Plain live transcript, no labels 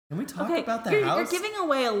Can we talk Okay, about the you're house? giving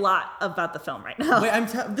away a lot about the film right now.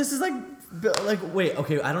 Wait, this is wait,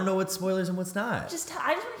 okay, I don't know what's spoilers and what's not. I just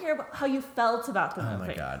want to hear about how you felt about the movie. Oh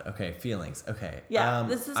my God. Okay, feelings. Okay. Yeah,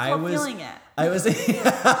 this is called Feeling It. I was.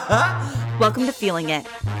 Welcome to Feeling It,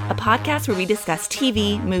 a podcast where we discuss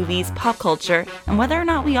TV, movies, pop culture, and whether or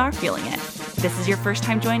not we are feeling it. If this is your first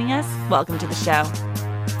time joining us, welcome to the show.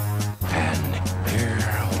 And here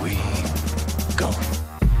we go.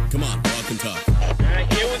 Come on, walk and talk. All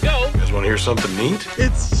right, here we go. You guys want to hear something neat?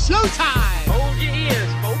 It's showtime. Hold your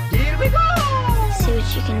ears, folks. Here we go. See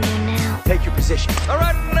what you can do now. Take your position. All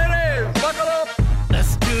right, ladies, buckle up.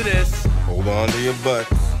 Let's do this. Hold on to your butts.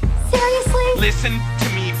 Seriously? Listen to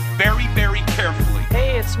me very, very carefully.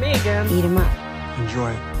 Hey, it's me again. Eat 'em up.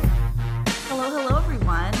 Enjoy. Hello,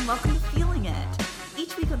 everyone. Welcome to Feeling It.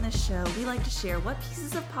 Each week on this show, we like to share what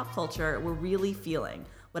pieces of pop culture we're really feeling.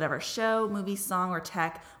 Whatever show, movie, song, or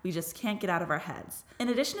tech we just can't get out of our heads. In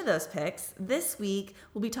addition to those picks, this week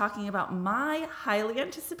we'll be talking about my highly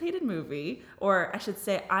anticipated movie, or I should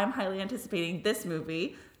say I'm highly anticipating this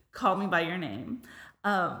movie, Call Me By Your Name.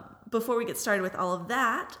 Before we get started with all of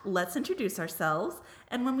that, let's introduce ourselves.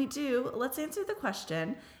 And when we do, let's answer the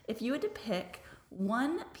question, if you had to pick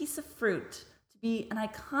one piece of fruit to be an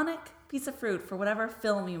iconic piece of fruit for whatever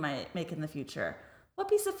film you might make in the future, what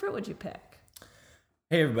piece of fruit would you pick?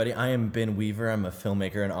 Hey everybody, I am Ben Weaver. I'm a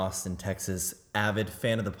filmmaker in Austin, Texas, avid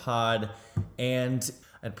fan of the pod, and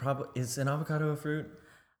is an avocado a fruit?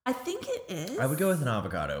 I think it is. I would go with an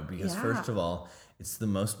avocado because Yeah. first of all, it's the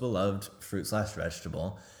most beloved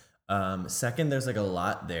fruit/vegetable. Second, there's like a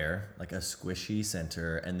lot there, like a squishy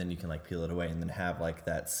center, and then you can like peel it away and then have like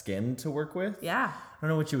that skin to work with. Yeah. I don't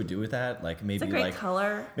know what you would do with that. Like maybe It's a great like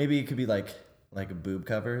color. maybe it could be like boob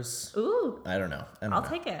covers. Ooh. I don't know. I'll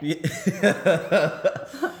take it.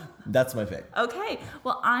 That's my pick. Okay.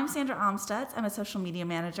 Well, I'm Sandra Amstutz. I'm a social media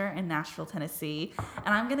manager in Nashville, Tennessee.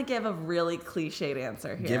 And I'm going to give a really cliched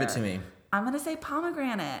answer here. Give it to me. I'm going to say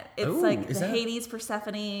pomegranate. It's Ooh, like the is that- Hades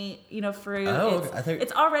Persephone, fruit. Oh, it's, okay. I thought-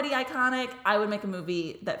 it's already iconic. I would make a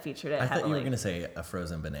movie that featured it I thought you heavily. were going to say a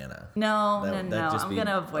frozen banana. No. That'd just I'm be going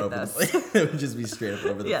to avoid over the this. plate. It would just be straight up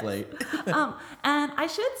over the Yes. plate. And I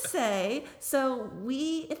should say,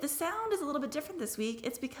 if the sound is a little bit different this week,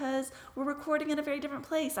 it's because we're recording in a very different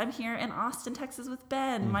place. I'm here in Austin, Texas with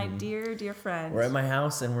Ben, my dear, dear friend. We're at my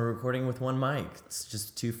house and we're recording with one mic. It's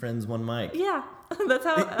just two friends, one mic. Yeah, that's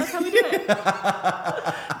how we do it.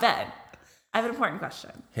 Ben, I have an important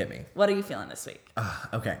question. Hit me. What are you feeling this week?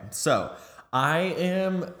 Okay, so I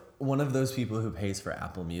am one of those people who pays for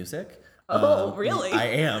Apple Music. Oh, really? I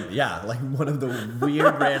am, yeah, like one of the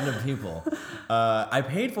weird random people. I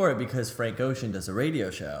paid for it because Frank Ocean does a radio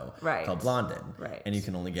show Right. called Blondin. Right. And you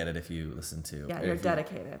can only get it if you listen to. Yeah, or you're if you-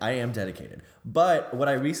 dedicated. I am dedicated. But what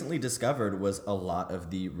I recently discovered was a lot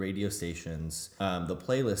of the radio stations, the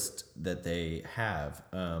playlist that they have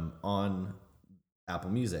on Apple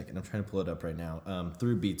Music, and I'm trying to pull it up right now,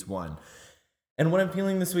 through Beats One. And what I'm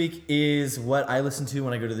feeling this week is what I listen to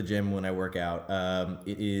when I go to the gym, when I work out.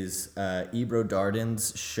 It is Ebro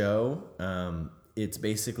Darden's show. It's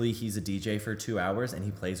basically, he's a DJ for 2 hours and he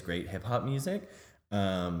plays great hip hop music.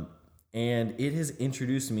 And it has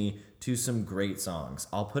introduced me to some great songs.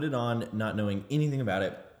 I'll put it on not knowing anything about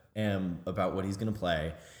it and about what he's going to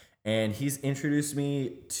play. And he's introduced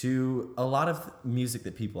me to a lot of music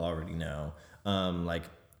that people already know. Like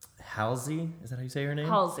Halsey, is that how you say her name?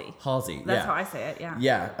 Halsey. Halsey, That's yeah. how I say it, yeah.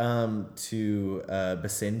 Yeah, to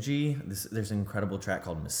Basenji. There's an incredible track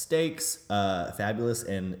called Mistakes. Fabulous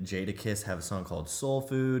and Jadakiss have a song called Soul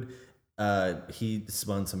Food. He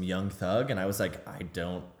spun some Young Thug, and I was like,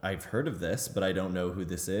 I've heard of this, but I don't know who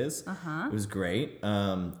this is. It was great.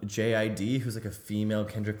 JID, who's like a female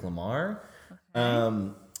Kendrick Lamar.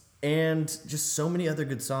 And just so many other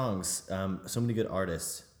good songs. So many good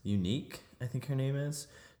artists. Unique, I think her name is.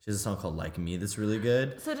 She has a song called Like Me that's really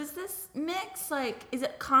good. So does this mix, is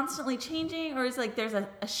it constantly changing, or is it there's a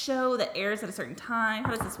show that airs at a certain time? How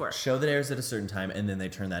does this work? Show that airs at a certain time, and then they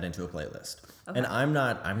turn that into a playlist. Okay. And I'm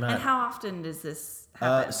not. And how often does this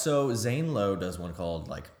happen? So Zane Lowe does one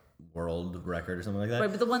called World Record or something like that. Right,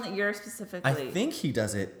 but the one that you're specifically... I think he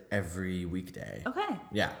does it every weekday. Okay.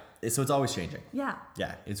 Yeah. So it's always changing. Yeah.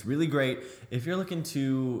 Yeah. It's really great. If you're looking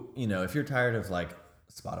to, if you're tired of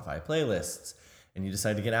Spotify playlists and you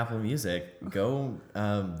decide to get Apple Music, go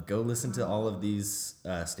listen to all of these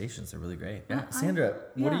stations. They're really great. Yeah. Sandra,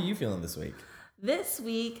 what are you feeling this week? This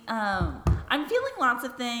week, I'm feeling lots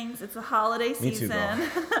of things. It's the holiday Me too, season.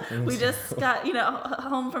 girl. We just got,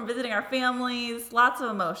 home from visiting our families, lots of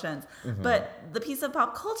emotions. But the piece of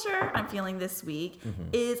pop culture I'm feeling this week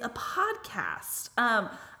is a podcast.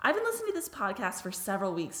 I've been listening to this podcast for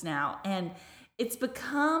several weeks now, and it's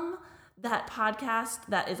become that podcast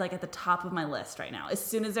that is like at the top of my list right now. As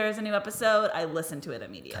soon as there is a new episode, I listen to it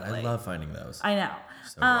immediately. God, I love finding those. I know.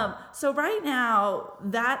 So good. So right now,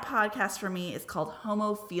 that podcast for me is called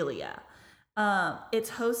Homophilia.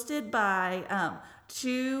 It's hosted by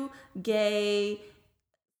two gay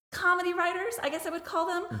comedy writers, I guess I would call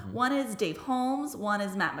them. One is Dave Holmes, one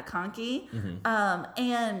is Matt McConkey.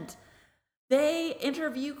 And they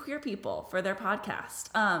interview queer people for their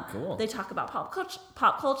podcast. Cool. They talk about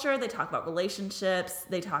pop culture. They talk about relationships.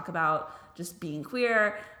 They talk about just being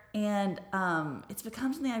queer. And it's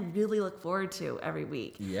become something I really look forward to every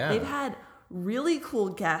week. Yeah. They've had really cool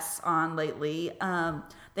guests on lately.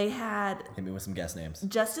 They had Hit me with some guest names.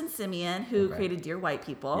 Justin Simeon, who Okay. created Dear White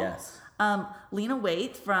People. Yes. Lena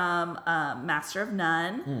Waithe from Master of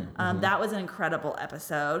None. That was an incredible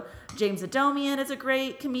episode. James Adomian is a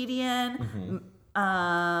great comedian.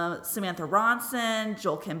 Samantha Ronson,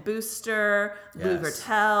 Joel Kim Booster, Lou Yes.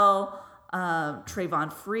 Vertel,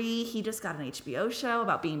 Trayvon Free. He just got an HBO show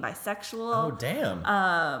about being bisexual. Oh, damn.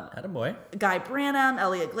 Attaboy. Guy Branum,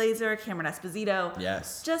 Elliot Glazer, Cameron Esposito.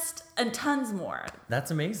 Yes. Just, and tons more.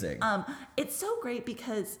 That's amazing. It's so great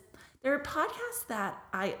because there are podcasts that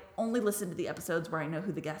I only listen to the episodes where I know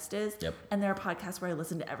who the guest is. Yep. And there are podcasts where I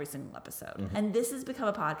listen to every single episode. And this has become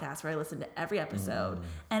a podcast where I listen to every episode.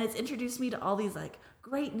 And it's introduced me to all these like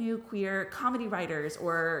great new queer comedy writers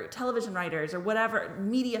or television writers or whatever,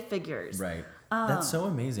 media figures. Right. That's so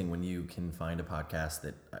amazing when you can find a podcast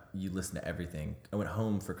that you listen to everything. I went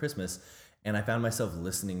home for Christmas and I found myself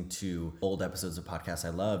listening to old episodes of podcasts I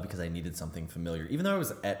love because I needed something familiar. Even though I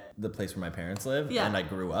was at the place where my parents live Yeah. and I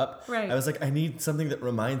grew up, Right. I was like, I need something that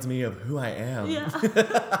reminds me of who I am. Yeah.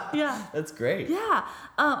 Yeah. That's great. Yeah.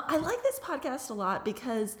 I like this podcast a lot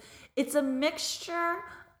because it's a mixture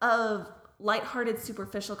of lighthearted,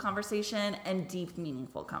 superficial conversation and deep,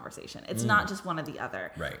 meaningful conversation. It's not just one or the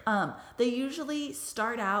other. Right. They usually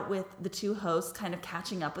start out with the two hosts kind of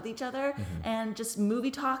catching up with each other and just movie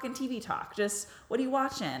talk and TV talk. Just, what are you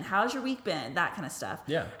watching? How's your week been? That kind of stuff.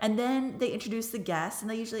 Yeah. And then they introduce the guests, and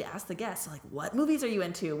they usually ask the guests, like, what movies are you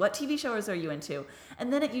into? What TV shows are you into?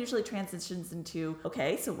 And then it usually transitions into,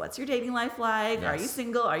 okay, so what's your dating life like? Are you Yes.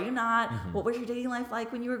 single? Are you not? What was your dating life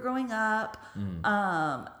like when you were growing up?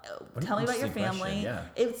 Tell me about your interesting family. question, yeah.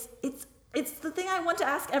 It's the thing I want to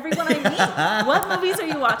ask everyone I meet. What movies are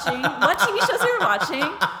you watching? What TV shows are you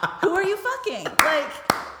watching? Who are you fucking? Like,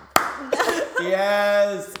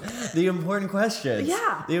 Yes. The important questions.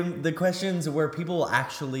 Yeah. The questions where people will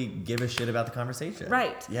actually give a shit about the conversation.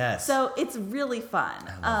 right. Yes. So it's really fun.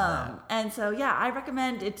 love that. And so, yeah, I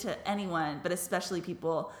recommend it to anyone, but especially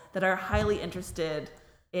people that are highly interested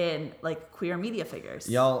in like queer media figures.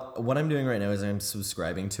 Y'all, what I'm doing right now is I'm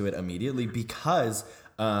subscribing to it immediately because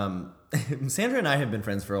Sandra and I have been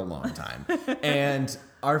friends for a long time. And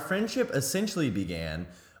our friendship essentially began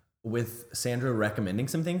with Sandra recommending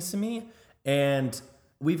some things to me. And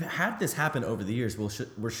we've had this happen over the years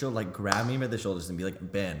where she'll like grab me by the shoulders and be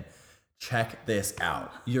like, Ben, check this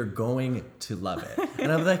out. You're going to love it.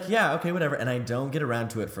 And I'm like, yeah, okay, whatever. And I don't get around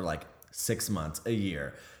to it for like 6 months, a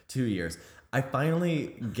year, 2 years. I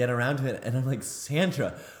finally get around to it and I'm like,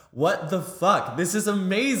 Sandra, what the fuck? This is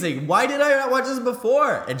amazing. Why did I not watch this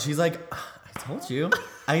before? And she's like, I told you.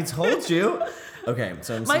 I told you. Okay,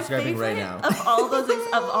 so I'm My subscribing favorite right now. of all those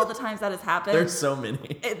of all the times that has happened. There's so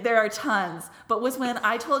many. There are tons, but was when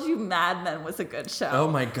I told you Mad Men was a good show. Oh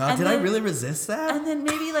my God, And did I then- really resist that? And then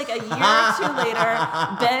maybe like a year or two later,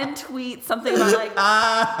 Ben tweets something about like,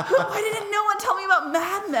 why didn't no one tell me about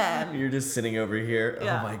Mad Men? You're just sitting over here.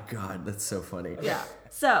 Yeah. Oh my God, that's so funny. Yeah.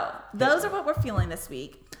 So those are what we're feeling this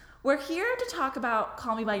week. We're here to talk about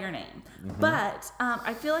Call Me By Your Name, but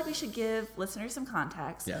I feel like we should give listeners some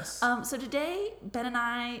context. Yes. So today, Ben and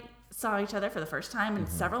I saw each other for the first time in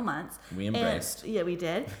several months. We embraced. Yeah, we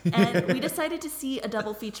did. And we decided to see a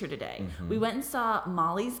double feature today. We went and saw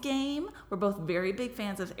Molly's Game. We're both very big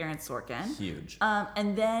fans of Aaron Sorkin. Huge.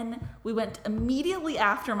 And then we went immediately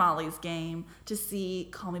after Molly's Game to see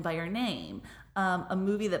Call Me By Your Name, a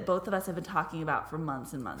movie that both of us have been talking about for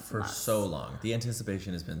months and months and For months. so long. The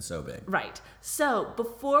anticipation has been so big. Right. So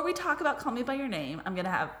before we talk about Call Me By Your Name,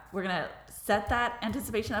 we're gonna set that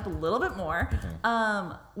anticipation up a little bit more.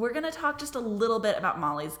 We're gonna talk just a little bit about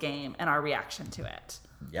Molly's Game and our reaction to it.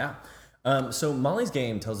 Yeah. So Molly's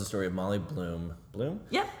Game tells the story of Molly Bloom,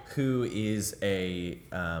 Yep. who is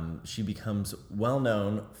she becomes well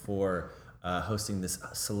known for hosting this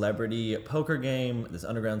celebrity poker game, this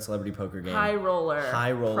underground celebrity poker game. High roller.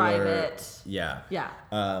 Private. Yeah. Yeah.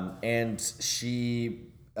 And she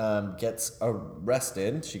gets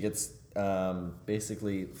arrested. She gets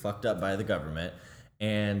basically fucked up by the government,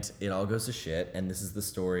 and it all goes to shit. And this is the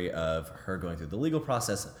story of her going through the legal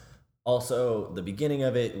process. Also, the beginning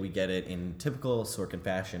of it, we get it in typical Sorkin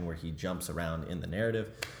fashion, where he jumps around in the narrative.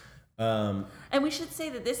 And we should say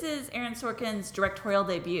that this is Aaron Sorkin's directorial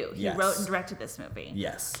debut. He Yes. wrote and directed this movie.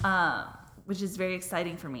 Yes. Which is very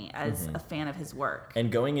exciting for me as Mm-hmm. a fan of his work.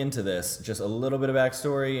 And going into this, just a little bit of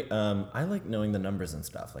backstory. I like knowing the numbers and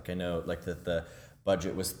stuff. Like I know, like that the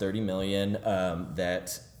budget was $30 million.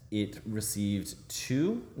 That it received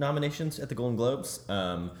 2 nominations at the Golden Globes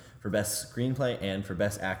for Best Screenplay and for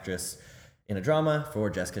Best Actress in a Drama for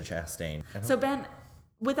Jessica Chastain. So Ben,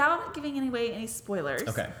 without giving away any spoilers,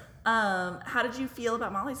 Okay. How did you feel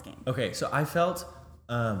about Molly's Game? Okay, so I felt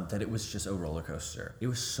that it was just a roller coaster. It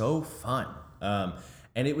was so fun.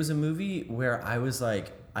 And it was a movie where I was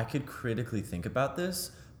like, I could critically think about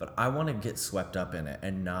this, but I want to get swept up in it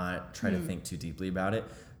and not try to think too deeply about it.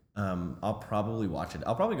 I'll probably watch it.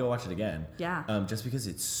 I'll probably go watch it again. Yeah. Just because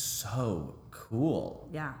it's so cool.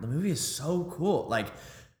 Yeah. The movie is so cool. Like,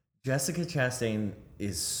 Jessica Chastain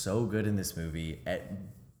is so good in this movie at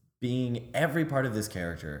being every part of this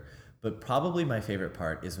character. But probably my favorite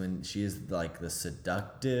part is when she is like the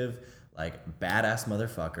seductive, like badass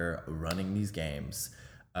motherfucker running these games.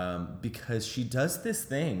 Because she does this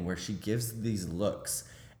thing where she gives these looks,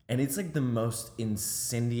 and it's like the most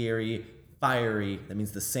incendiary, fiery, that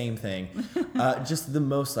means the same thing, just the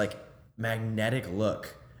most like magnetic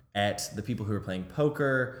look at the people who are playing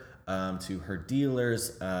poker, to her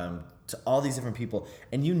dealers, to all these different people.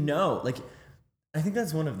 And like, I think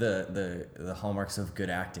that's one of the hallmarks of good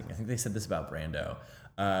acting. I think they said this about Brando,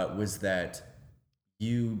 was that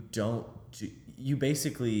you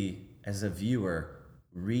basically, as a viewer,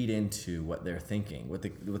 read into what they're thinking, what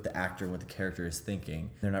the actor and what the character is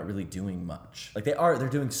thinking. They're not really doing much. Like they're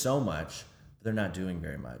doing so much, but they're not doing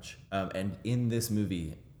very much. And in this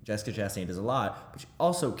movie, Jessica Chastain does a lot, but she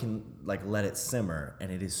also can like let it simmer,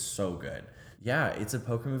 and it is so good. Yeah, it's a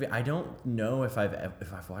poker movie. I don't know if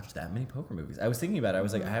I've watched that many poker movies. I was thinking about it. I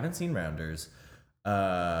was like, I haven't seen Rounders.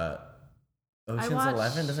 Ocean's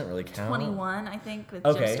 11 doesn't really count. 21, I think, with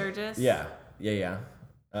Okay. Jim Sturgis. Yeah.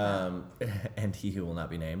 And He Who Will Not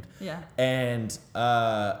Be Named. Yeah. And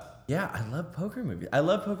yeah, I love poker movies. I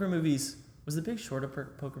love poker movies. Was The Big Short a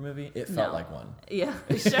poker movie? It felt No. like one. Yeah,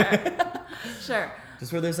 sure. Sure.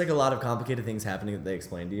 Just where there's like a lot of complicated things happening that they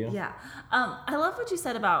explain to you. Yeah. I love what you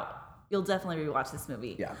said about you'll definitely rewatch this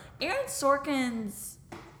movie. Yeah. Aaron Sorkin's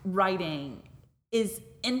writing is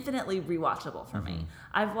infinitely rewatchable for me.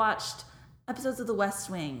 I've watched episodes of The West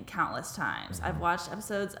Wing countless times. I've watched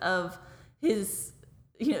episodes of his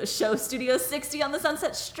show Studio 60 on the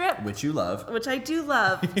Sunset Strip, Which you love. which I do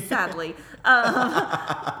love, sadly,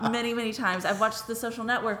 many, many times. I've watched The Social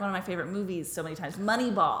Network, one of my favorite movies, so many times.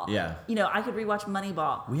 Moneyball. Yeah. I could rewatch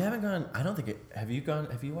Moneyball. We haven't gone. I don't think it. Have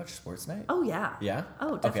you watched Sports Night? Oh, yeah. Yeah?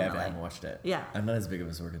 Oh, Okay, definitely. I haven't watched it. Yeah. I'm not as big of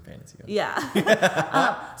a Sorkin fan as you.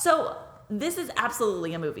 Yeah. So this is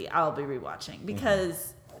absolutely a movie I'll be rewatching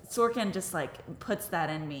because Sorkin just like puts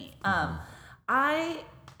that in me. I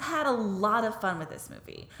had a lot of fun with this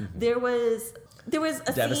movie. There was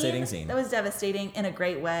a Devastating scene. that was devastating in a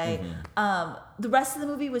great way. The rest of the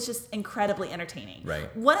movie was just incredibly entertaining.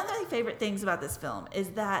 Right. One of my favorite things about this film is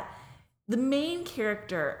that the main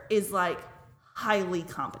character is like highly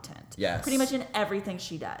competent. Yes. Pretty much in everything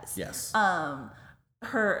she does. Yes.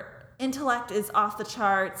 Her intellect is off the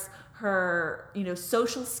charts. Her,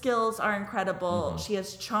 social skills are incredible. She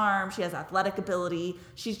has charm. She has athletic ability.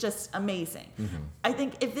 She's just amazing. I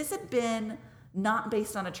think if this had been not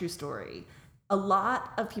based on a true story, a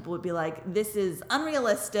lot of people would be like, this is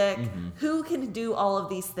unrealistic. Who can do all of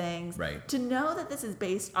these things? Right. To know that this is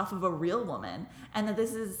based off of a real woman and that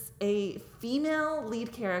this is a female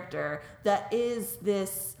lead character that is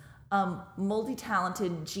this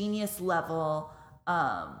multi-talented, genius level,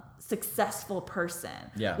 successful person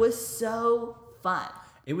was so fun.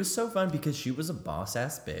 It was so fun because she was a boss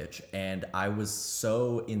ass bitch, and I was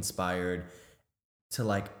so inspired to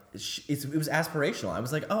like. It was aspirational. I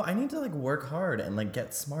was like, oh, I need to like work hard and like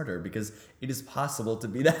get smarter because it is possible to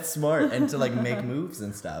be that smart and to like make moves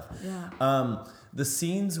and stuff. Yeah. The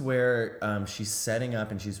scenes where she's setting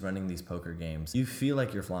up and she's running these poker games, you feel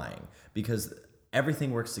like you're flying because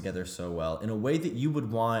everything works together so well in a way that you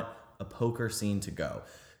would want a poker scene to go.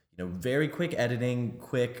 very quick editing,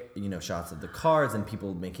 quick, shots of the cards and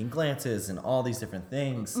people making glances and all these different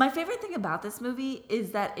things. My favorite thing about this movie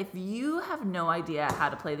is that if you have no idea how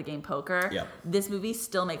to play the game poker, Yep. this movie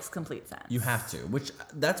still makes complete sense. You have to, which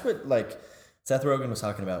that's what Seth Rogen was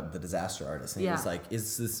talking about, The Disaster Artist. And he was like,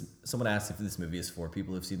 someone asked if this movie is for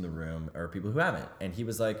people who've seen The Room or people who haven't. And he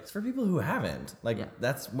was like, it's for people who haven't.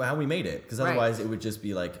 That's how we made it. Because otherwise it would just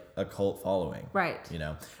be like a cult following. Right.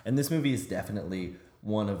 And this movie is definitely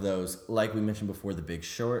one of those, like we mentioned before, The Big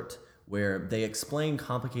Short, where they explain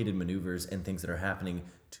complicated maneuvers and things that are happening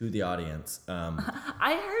to the audience.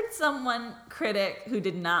 I heard someone critic who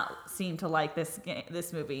did not seem to like this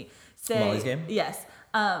movie say, Molly's Game? Yes.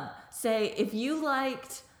 Say if you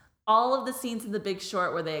liked all of the scenes in The Big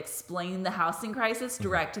Short where they explain the housing crisis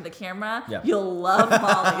direct to the camera, you'll love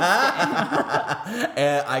Molly's Game.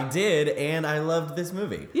 And I did, and I loved this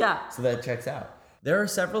movie. Yeah. So that checks out. There are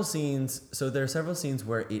several scenes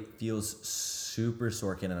where it feels super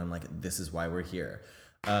Sorkin, and I'm like, this is why we're here.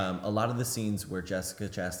 A lot of the scenes where Jessica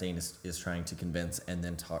Chastain is trying to convince and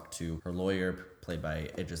then talk to her lawyer, played by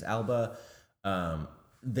Idris Elba,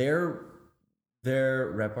 their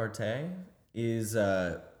repartee is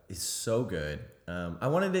so good. I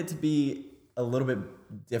wanted it to be a little bit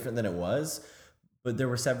different than it was, but there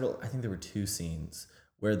were I think there were 2 scenes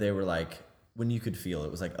where they were like, when you could feel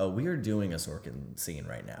it was like, oh, we are doing a Sorkin scene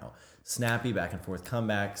right now. Snappy back and forth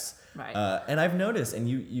comebacks. Right. And I've noticed, and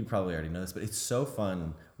you probably already know this, but it's so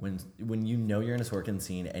fun when you're in a Sorkin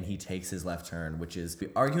scene and he takes his left turn, which is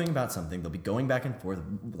arguing about something. They'll be going back and forth,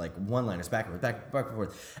 like one-liners, back and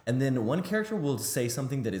forth. And then one character will say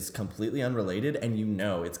something that is completely unrelated, and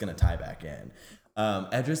it's going to tie back in.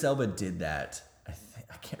 Idris Elba did that.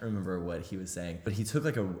 I can't remember what he was saying, but he took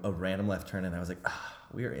like a random left turn, and I was like,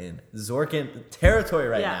 we are in Sorkin territory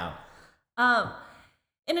right now.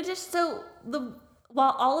 In addition,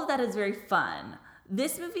 while all of that is very fun,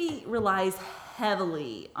 this movie relies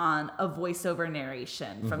heavily on a voiceover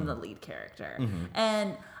narration from the lead character.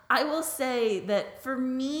 And I will say that for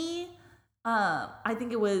me, I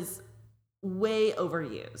think it was way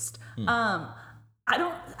overused. I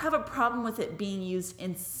don't have a problem with it being used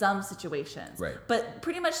in some situations. Right. But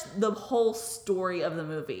pretty much the whole story of the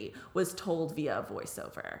movie was told via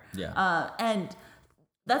voiceover. Yeah. And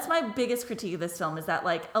that's my biggest critique of this film, is that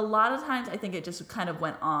like a lot of times I think it just kind of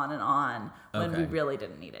went on and on when we really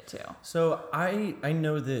didn't need it to. So I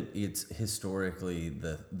know that it's historically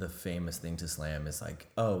the famous thing to slam is like,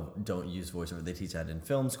 oh, don't use voiceover. They teach that in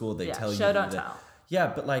film school. They tell you show don't that, tell.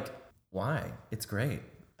 Yeah, but like, why? It's great.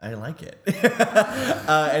 I like it.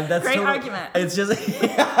 And that's great argument. It's just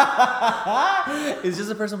it's just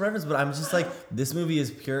a personal preference, but I'm just like, this movie is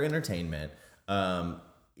pure entertainment.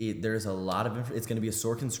 There's a lot of it's going to be a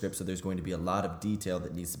Sorkin script, so there's going to be a lot of detail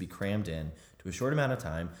that needs to be crammed in to a short amount of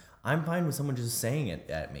time. I'm fine with someone just saying it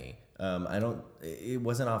at me. It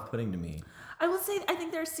wasn't off-putting to me. I will say I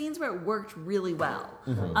think there are scenes where it worked really well.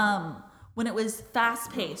 When it was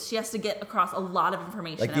fast-paced, she has to get across a lot of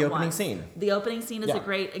information Like the at opening once. scene. The opening scene is a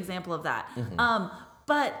great example of that.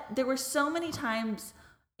 But there were so many times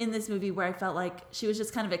in this movie where I felt like she was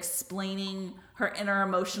just kind of explaining her inner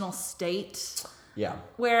emotional state. Yeah.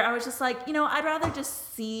 Where I was just like, I'd rather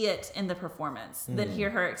just see it in the performance than hear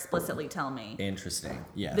her explicitly tell me. Interesting.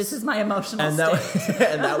 Yes. This is my emotional state.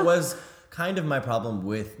 And that was kind of my problem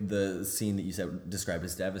with the scene that you described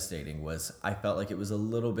as devastating. Was I felt like it was a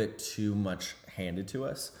little bit too much handed to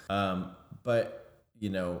us. But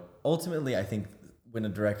ultimately, I think when a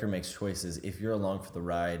director makes choices, if you're along for the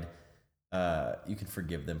ride, you can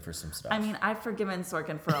forgive them for some stuff. I mean, I've forgiven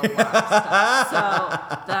Sorkin for a lot of stuff,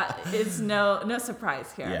 so that is no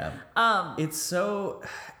surprise here. Yeah.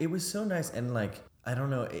 It was so nice, and like, I don't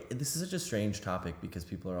know, this is such a strange topic because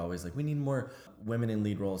people are always like, we need more women in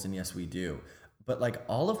lead roles, and yes, we do. But like,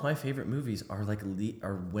 all of my favorite movies are like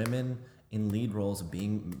are women in lead roles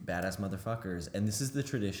being badass motherfuckers, and this is the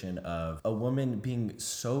tradition of a woman being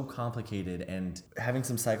so complicated and having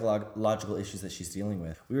some psychological issues that she's dealing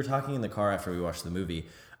with. We were talking in the car after we watched the movie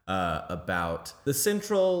about the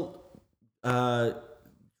central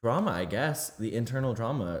drama, I guess, the internal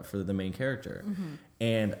drama for the main character,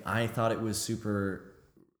 and I thought it was super.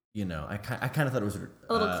 I kind of thought it was a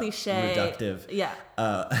little cliche, reductive. Yeah,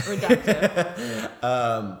 reductive.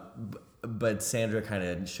 But Sandra kind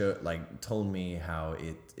of told me how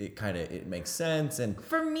it makes sense, and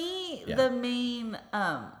for me, the main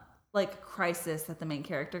crisis that the main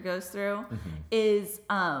character goes through is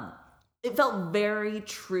it felt very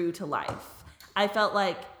true to life. I felt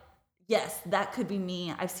like, yes, that could be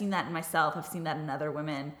me. I've seen that in myself. I've seen that in other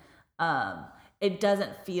women. It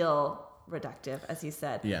doesn't feel reductive, as you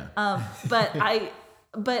said. Yeah. But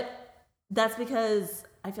But that's because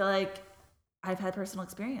I feel like I've had personal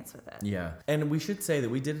experience with it. Yeah. And we should say that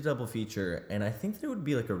we did a double feature, and I think that it would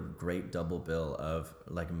be like a great double bill of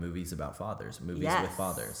like movies about fathers, movies with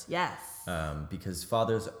fathers. Yes. Because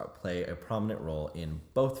fathers play a prominent role in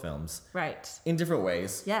both films. Right. In different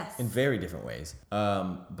ways. Yes. In very different ways.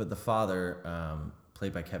 But the father,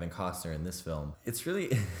 played by Kevin Costner in this film, it's really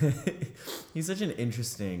he's such an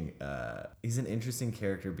interesting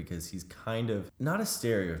character because he's kind of not a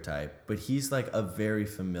stereotype, but he's like a very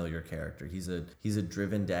familiar character. He's a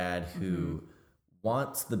driven dad who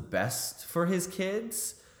wants the best for his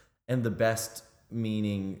kids, and the best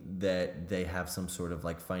meaning that they have some sort of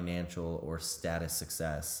like financial or status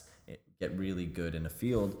success, get really good in a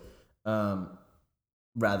field,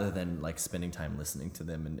 rather than like spending time listening to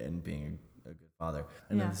them and being a good father.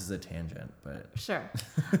 I know this is a tangent, but sure.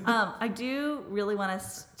 I do really want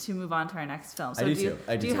us to move on to our next film. So I do do you, too.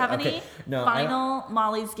 I do you too. have Okay. any No, final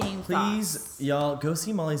Molly's Game please, thoughts? y'all go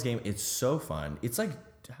see Molly's Game. It's so fun. It's like,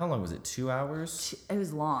 how long was it? 2 hours? It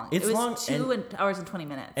was long. It's it was long, 2 hours and 20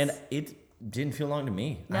 minutes. And it didn't feel long to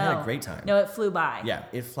me. no, I had a great time. No, it flew by. Yeah,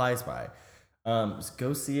 it flies by. Just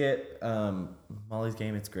go see it. Molly's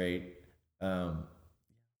Game, it's great.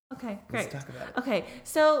 Okay, great. Let's talk about it. Okay,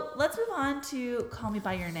 so let's move on to Call Me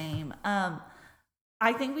By Your Name.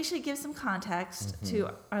 I think we should give some context to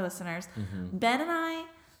our listeners. Ben and I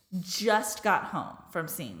just got home from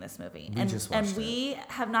seeing this movie. We just watched we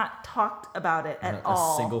have not talked about it at Not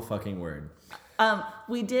all. a single fucking word.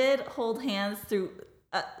 We did hold hands through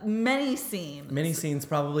many scenes. Many scenes,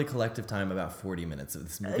 probably collective time about 40 minutes of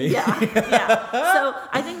this movie. Yeah. So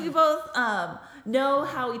I think we both know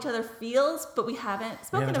how each other feels, but we haven't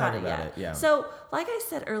spoken about it yet. Yeah. So, like I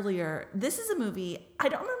said earlier, this is a movie, I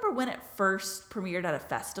don't remember when it first premiered at a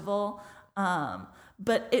festival,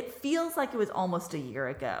 but it feels like it was almost a year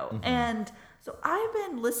ago. And so I've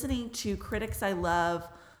been listening to critics I love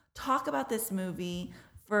talk about this movie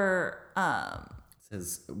for...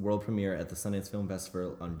 Says world premiere at the Sundance Film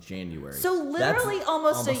Festival on January. So literally That's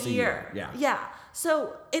almost a year. Yeah.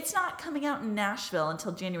 So it's not coming out in Nashville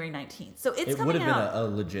until January 19th. So it's It coming would have out. been a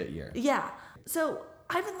legit year. Yeah. So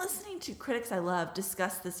I've been listening to critics I love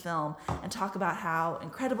discuss this film and talk about how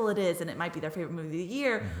incredible it is and it might be their favorite movie of the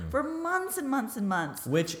year for months and months and months.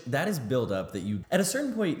 Which that is build up that you at a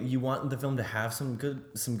certain point you want the film to have some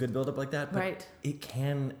good build up like that, but Right. it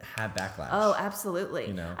can have backlash. Oh, absolutely.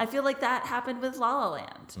 You know? I feel like that happened with La La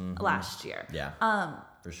Land last year. Yeah.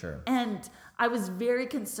 For sure. And I was very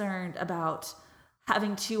concerned about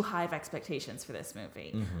having too high of expectations for this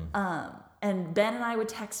movie. And Ben and I would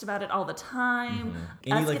text about it all the time.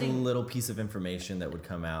 Any Us like getting- little piece of information that would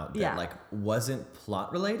come out that Yeah. like wasn't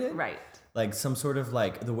plot related. Right. Like some sort of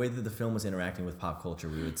like the way that the film was interacting with pop culture,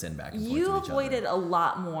 we would send back and forth You to each avoided other. a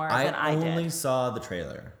lot more than I only did. saw the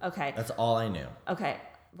trailer. Okay. That's all I knew. Okay.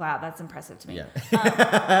 Wow, that's impressive to me.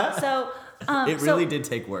 Yeah. So It really did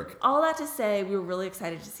take work. All that to say, we were really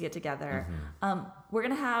excited to see it together. We're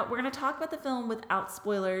gonna talk about the film without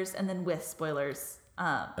spoilers and then with spoilers.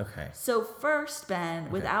 Okay. So first, Ben,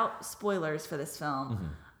 without spoilers for this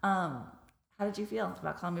film, how did you feel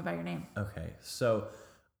about Call Me by Your Name? Okay. So,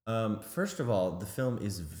 first of all, the film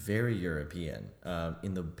is very European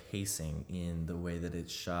in the pacing, in the way that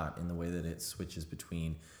it's shot, in the way that it switches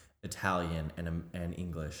between Italian and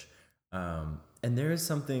English. And there is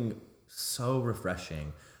something so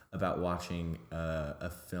refreshing about watching a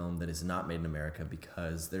film that is not made in America,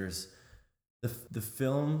 because there's the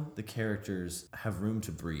film, the characters have room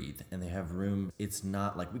to breathe, and they have room. It's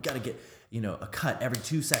not like we got to get, a cut every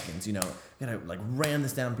 2 seconds, gotta like ram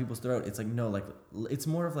this down people's throat. It's like, no, like it's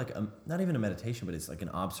more of like not even a meditation, but it's like an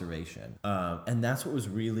observation. And that's what was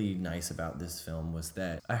really nice about this film, was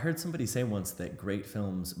that I heard somebody say once that great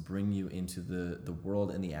films bring you into the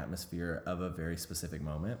world and the atmosphere of a very specific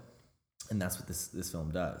moment. And that's what this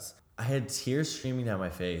film does. I had tears streaming down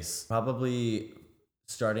my face, probably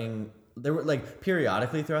there were like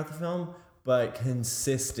periodically throughout the film, but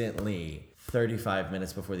consistently 35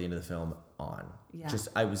 minutes before the end of the film on. Yeah.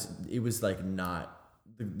 It was like not,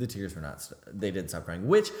 the tears were not, they didn't stop crying,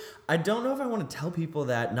 which I don't know if I want to tell people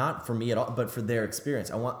that, not for me at all, but for their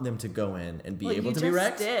experience. I want them to go in and be able to be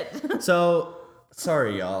wrecked. Did. So,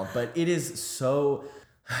 sorry y'all, but it is so,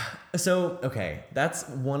 okay, that's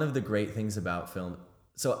one of the great things about film.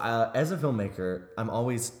 So as a filmmaker, I'm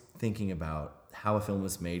always thinking about how a film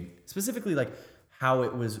was made, specifically like how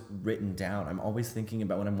it was written down. I'm always thinking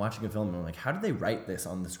about when I'm watching a film and I'm like, how did they write this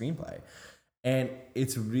on the screenplay? And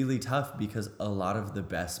it's really tough because a lot of the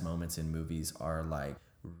best moments in movies are like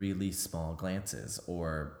really small glances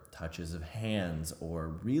or touches of hands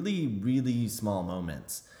or really, really small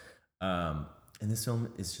moments. And this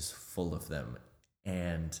film is just full of them.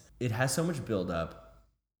 And it has so much build up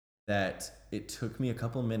that it took me a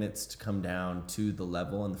couple minutes to come down to the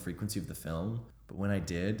level and the frequency of the film. But when I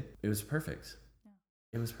did, it was perfect.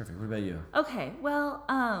 It was perfect. What about you? Okay,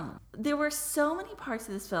 well, there were so many parts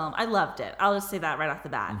of this film. I loved it. I'll just say that right off the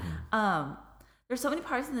bat. There's so many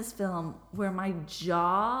parts in this film where my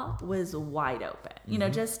jaw was wide open. You know,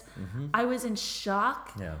 just I was in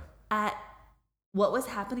shock at what was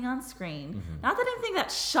happening on screen. Not that anything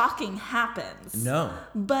that's shocking happens. No.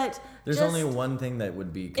 But There's just only one thing that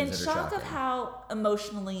would be considered in shock shocking. of how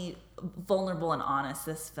emotionally vulnerable and honest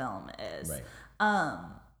this film is. Right.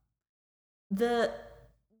 The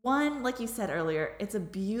one, like you said earlier, it's a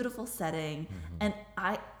beautiful setting and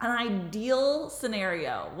an ideal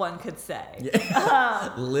scenario, one could say.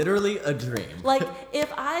 Literally a dream. Like,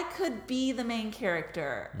 if I could be the main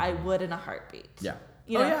character, I would in a heartbeat. Yeah.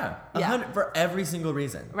 You know? Yeah. 100 for every single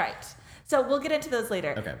reason. Right. So we'll get into those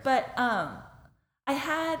later. Okay. But I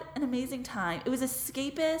had an amazing time. It was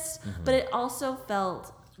escapist, but it also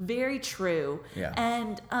felt very true. Yeah.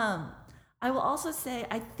 And I will also say,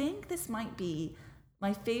 I think this might be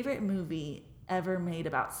my favorite movie ever made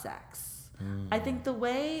about sex. I think the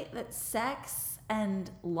way that sex and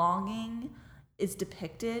longing is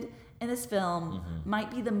depicted in this film might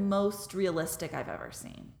be the most realistic I've ever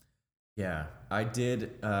seen. Yeah, I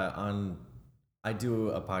did I do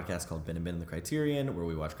a podcast called Ben and Ben and the Criterion, where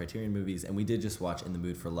we watch Criterion movies, and we did just watch In the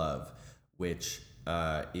Mood for Love, which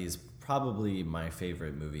is probably my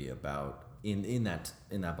favorite movie about in that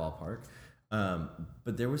ballpark.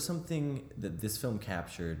 But there was something that this film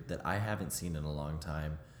captured that I haven't seen in a long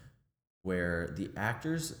time, where the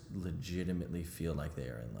actors legitimately feel like they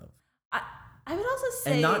are in love. I would also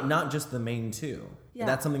say, And not just the main two. Yeah.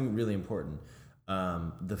 That's something really important.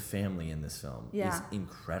 The family in this film is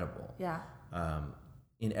incredible. Yeah.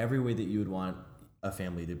 In every way that you would want a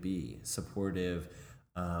family to be, supportive.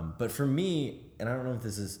 But for me, and I don't know if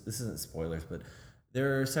this isn't spoilers, but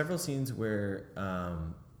there are several scenes where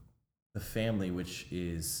the family, which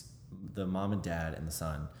is the mom and dad and the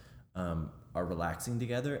son, are relaxing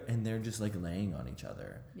together, and they're just like laying on each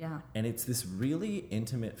other. Yeah. And it's this really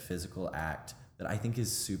intimate physical act that I think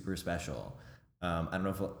is super special. I don't know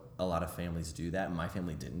if a lot of families do that. My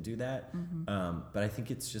family didn't do that. But I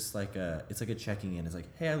think it's just like it's like a checking in. It's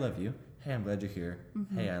like, hey, I love you. Hey, I'm glad you're here.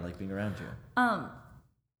 Hey, I like being around you.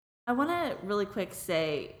 I want to really quick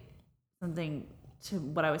say something to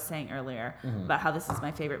what I was saying earlier about how this is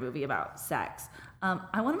my favorite movie about sex.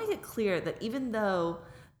 I want to make it clear that even though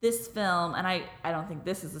this film, and I don't think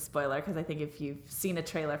this is a spoiler, because I think if you've seen a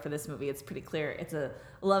trailer for this movie, it's pretty clear it's a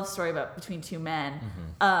love story between two men.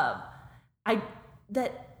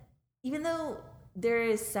 That even though there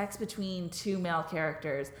is sex between two male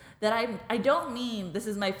characters, that I don't mean this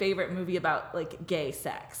is my favorite movie about like gay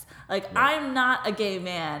sex. Like, I'm not a gay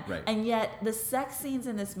man, and yet the sex scenes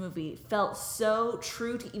in this movie felt so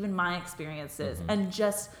true to even my experiences and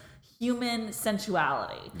just human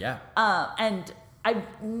sensuality. Yeah. And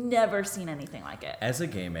I've never seen anything like it. As a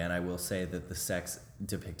gay man, I will say that the sex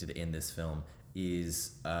depicted in this film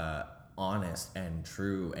is honest and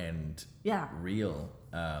true and real.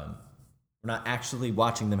 We're not actually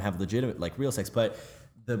watching them have legitimate, like, real sex, but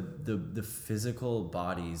the physical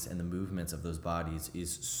bodies and the movements of those bodies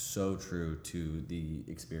is so true to the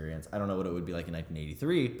experience. I don't know what it would be like in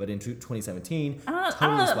 1983, but in 2017, I don't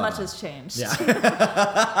know that much has changed. Yeah.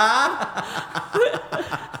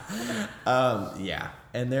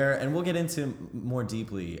 And we'll get into more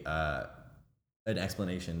deeply an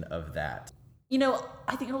explanation of that. You know,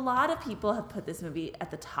 I think a lot of people have put this movie at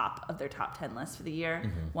the top of their top 10 list for the year,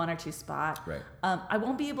 one or two spot. Right. I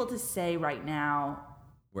won't be able to say right now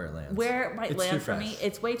where it lands. Where it might It's land too for me. fresh.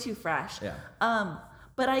 It's way too fresh. Yeah.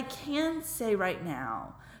 But I can say right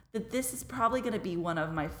now that this is probably going to be one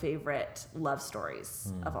of my favorite love stories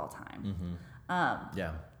of all time.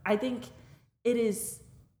 Yeah. I think it is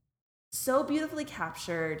so beautifully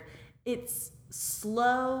captured. It's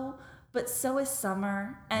slow, but so is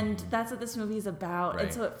summer, and that's what this movie is about. Right.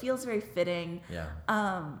 And so it feels very fitting. Yeah.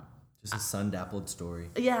 Just a sun-dappled story.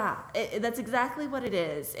 Yeah, that's exactly what it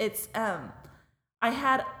is. It's I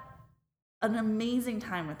had an amazing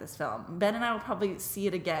time with this film. Ben and I will probably see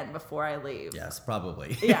it again before I leave. Yes,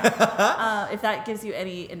 probably. Yeah. If that gives you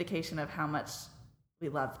any indication of how much we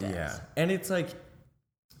loved it. Yeah. And it's like,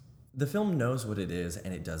 the film knows what it is,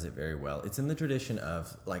 and it does it very well. It's in the tradition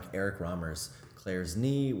of, like, Eric Rohmer's Claire's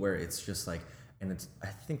Knee, where it's just like, and it's, I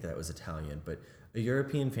think that was Italian, but a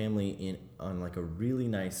European family on like a really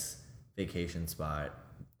nice vacation spot,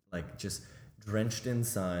 like just drenched in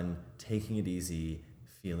sun, taking it easy,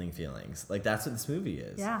 feeling feelings. Like, that's what this movie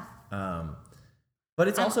is. Yeah. But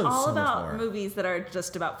it's also all so about much more. movies that are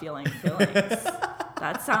just about feelings.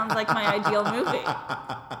 That sounds like my ideal movie.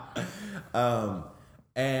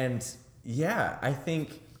 And yeah, I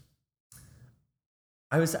think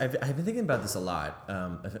I've been thinking about this a lot.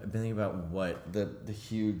 I've been thinking about what the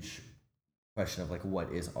huge question of like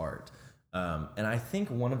what is art. And I think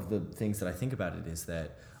one of the things that I think about it is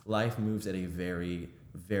that life moves at a very,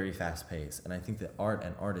 very fast pace. And I think that art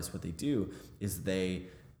and artists, what they do is they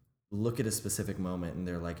look at a specific moment and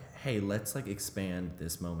they're like, hey, let's like expand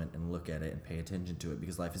this moment and look at it and pay attention to it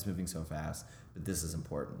because life is moving so fast, but this is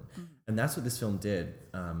important. And that's what this film did,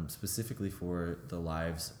 specifically for the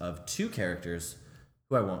lives of two characters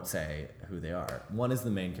who I won't say who they are. One is the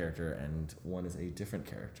main character and one is a different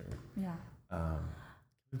character. Yeah. Can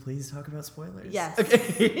we please talk about spoilers? Yes.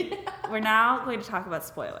 Okay. We're now going to talk about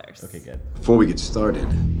spoilers. Okay, good. Before we get started,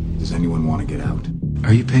 does anyone want to get out?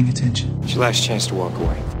 Are you paying attention? It's your last chance to walk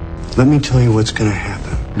away. Let me tell you what's gonna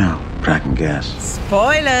happen. No, cracking gas.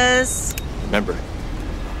 Spoilers. Remember,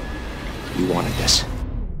 you wanted this.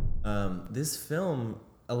 This film,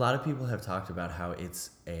 a lot of people have talked about how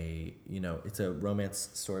it's it's a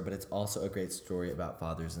romance story, but it's also a great story about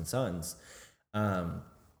fathers and sons.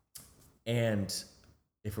 And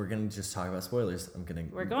if we're gonna just talk about spoilers,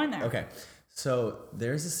 We're going there. Okay, so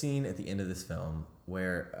there's a scene at the end of this film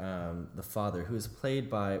where the father, who is played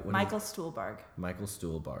by Michael Stuhlbarg,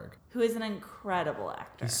 who who is an incredible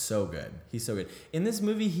actor. He's so good. He's so good. In this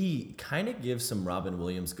movie, he kind of gives some Robin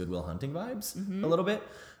Williams Good Will Hunting vibes a little bit.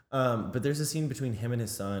 But there's a scene between him and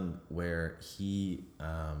his son where he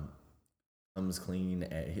comes clean.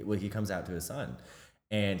 He comes out to his son,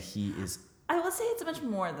 and he is. I will say it's much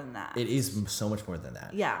more than that. It is so much more than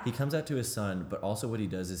that. Yeah. He comes out to his son, but also what he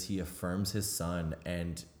does is he affirms his son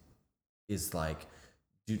and is like,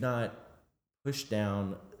 do not push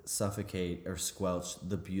down, suffocate, or squelch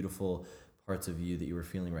the beautiful parts of you that you were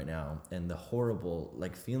feeling right now and the horrible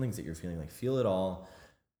like feelings that you're feeling. Like feel it all.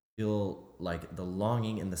 Feel like the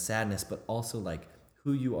longing and the sadness, but also like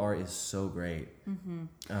who you are is so great.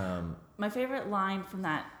 My favorite line from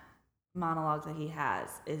that monologue that he has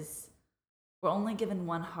is, "We're only given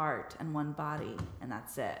one heart and one body, and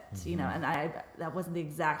that's it." You know, and that wasn't the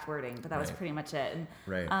exact wording, but that was pretty much it. And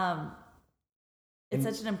Right. it's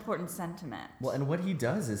such an important sentiment. Well, and what he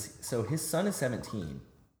does is, so his son is 17,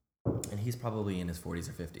 and he's probably in his 40s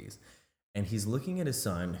or 50s, and he's looking at his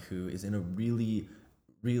son who is in a really,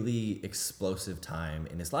 really explosive time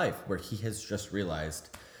in his life where he has just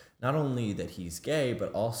realized not only that he's gay,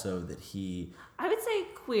 but also that he... I would say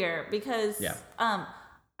queer because Yeah.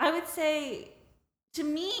 I would say, to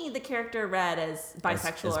me, the character read as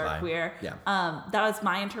bisexual as or bi. queer. Yeah. That was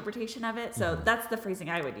my interpretation of it. So that's the phrasing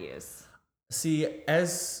I would use. See,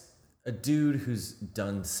 as a dude who's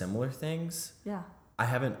done similar things, Yeah. I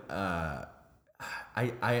haven't... I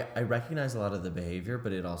recognize a lot of the behavior,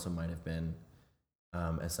 but it also might have been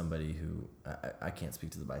as somebody who... I can't speak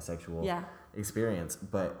to the bisexual experience,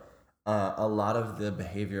 but a lot of the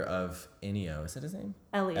behavior of Ennio, is that his name?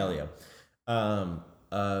 Elio.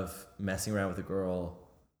 Of messing around with a girl,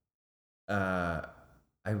 I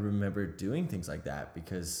remember doing things like that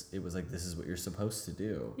because it was like, this is what you're supposed to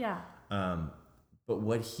do. Yeah. But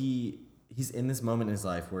what he's in this moment in his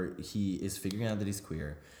life where he is figuring out that he's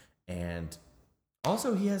queer, and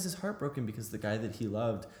also he has his heart broken because the guy that he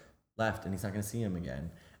loved left and he's not going to see him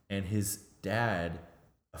again. And his dad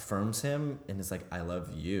affirms him and is like, I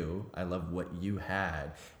love you. I love what you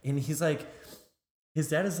had. And he's like, his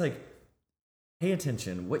dad is like, pay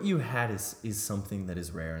attention. What you had is something that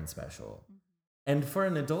is rare and special. And for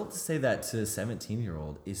an adult to say that to a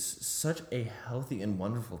 17-year-old is such a healthy and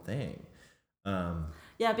wonderful thing.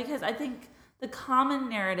 Yeah, because I think the common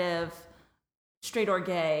narrative, straight or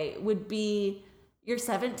gay, would be you're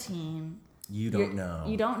 17. You don't know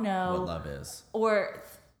what love is. Or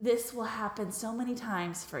this will happen so many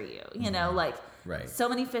times for you. You know, like so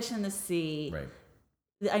many fish in the sea. Right.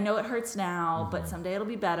 I know it hurts now, but someday it'll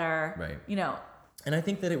be better. Right. You know. And I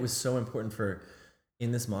think that it was so important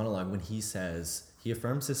in this monologue when he says, he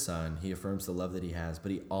affirms his son, he affirms the love that he has,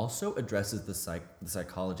 but he also addresses the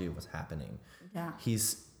psychology of what's happening. Yeah.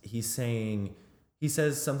 He's saying, he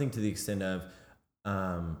says something to the extent of,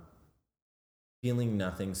 feeling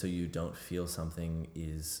nothing so you don't feel something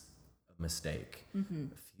is a mistake.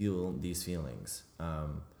 Feel these feelings.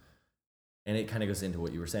 And it kind of goes into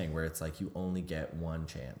what you were saying, where it's like you only get one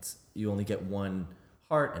chance. You only get one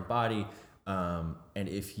heart and body. And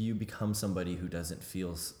if you become somebody who doesn't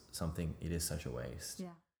feel something, it is such a waste.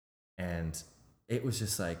 Yeah. And it was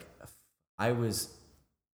just like,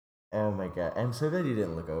 oh my God. I'm so glad you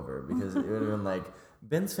didn't look over because it would have been like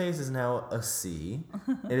Ben's face is now a sea.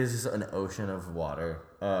 It is just an ocean of water.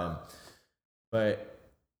 But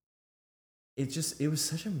it was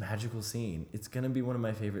such a magical scene. It's gonna be one of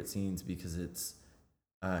my favorite scenes because it's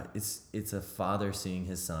a father seeing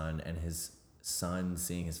his son and his son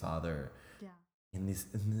seeing his father. Yeah. In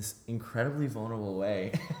this incredibly vulnerable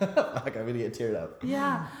way. Fuck, I'm gonna get teared up.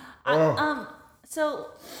 Yeah. So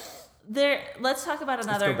let's talk about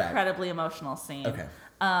another incredibly emotional scene. Okay.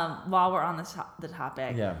 While we're on the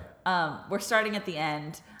topic. Yeah. We're starting at the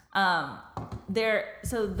end.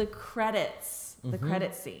 So the credits, the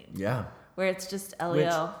credit scene. Yeah. Where it's just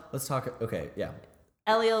Elio. Let's talk. Okay. Yeah.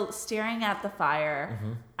 Elio staring at the fire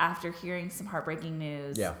after hearing some heartbreaking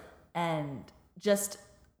news. Yeah. And just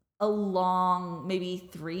a long, maybe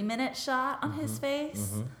 3-minute shot on his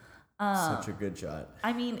face. Such a good shot.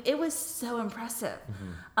 I mean, it was so impressive.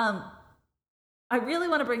 I really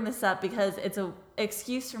want to bring this up because it's an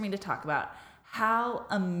excuse for me to talk about how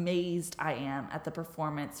amazed I am at the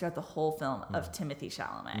performance throughout the whole film of Timothée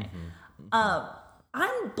Chalamet.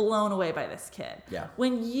 I'm blown away by this kid. Yeah.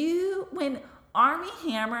 When Armie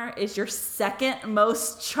Hammer is your second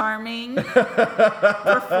most charming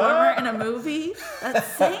performer in a movie, that's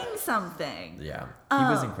saying something. Yeah. He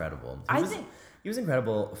was incredible. He was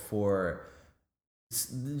incredible for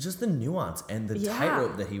just the nuance and the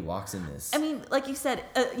tightrope that he walks in this. I mean, like you said,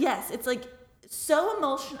 yes, it's like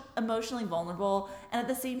so emotionally vulnerable and at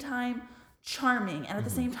the same time charming and at the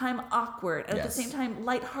same time awkward and at the same time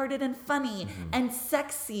lighthearted and funny and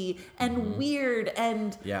sexy and weird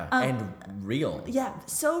and and real. Yeah,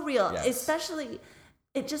 so real. Yes. Especially,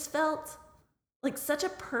 it just felt like such a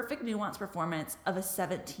perfect nuanced performance of a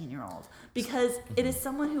 17-year-old because it is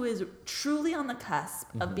someone who is truly on the cusp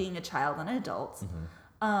of being a child and an adult.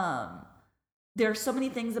 There are so many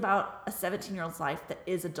things about a 17-year-old's life that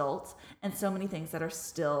is adult and so many things that are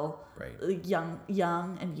still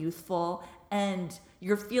young and youthful, and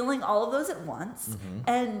you're feeling all of those at once.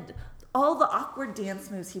 And all the awkward dance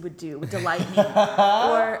moves he would do would delight me,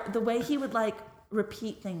 or the way he would like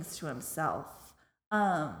repeat things to himself.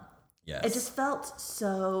 Yes. It just felt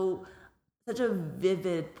such a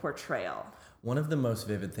vivid portrayal. One of the most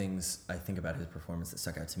vivid things I think about his performance that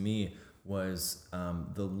stuck out to me was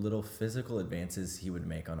the little physical advances he would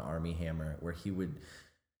make on Armie Hammer, where he would,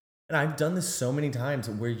 and I've done this so many times,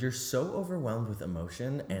 where you're so overwhelmed with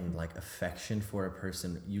emotion and like affection for a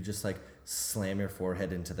person, you just like slam your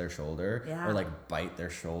forehead into their shoulder or like bite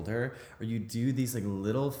their shoulder, or you do these like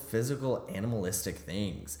little physical animalistic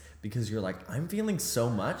things because you're like, I'm feeling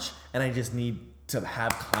so much and I just need to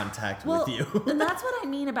have contact with you. And that's what I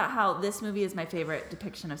mean about how this movie is my favorite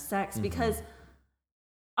depiction of sex, because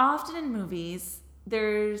often in movies,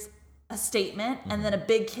 there's a statement and then a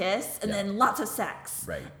big kiss and then lots of sex.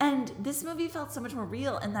 Right. And this movie felt so much more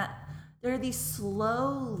real in that there are these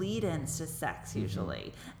slow lead-ins to sex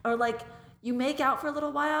usually. Or like you make out for a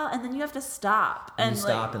little while and then you have to stop. And you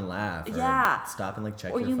stop and laugh. Or stop and like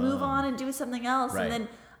check your phone. Or you move on and do something else. Right. And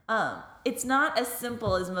then it's not as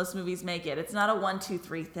simple as most movies make it. It's not a 1, 2,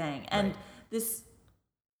 3 thing. And this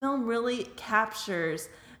film really captures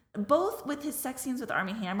both with his sex scenes with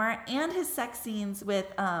Armie Hammer and his sex scenes with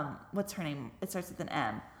what's her name? It starts with an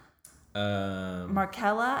M.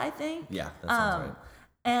 Markella, I think. Yeah, that sounds right.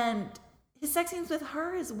 And his sex scenes with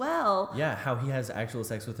her as well. Yeah, how he has actual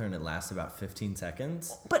sex with her and it lasts about 15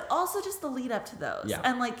 seconds. But also just the lead up to those. Yeah.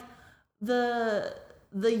 And like the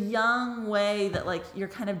young way that like you're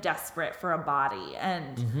kind of desperate for a body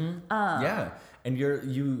and and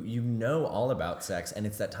you know all about sex, and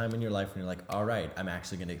it's that time in your life when you're like, all right, I'm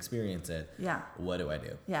actually going to experience it. Yeah. What do I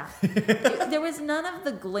do? Yeah. There was none of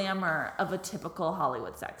the glamour of a typical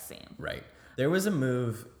Hollywood sex scene. Right. There was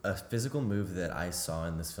a physical move that I saw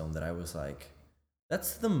in this film that I was like,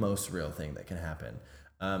 that's the most real thing that can happen.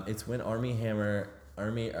 It's when Armie Hammer,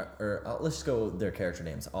 let's just go their character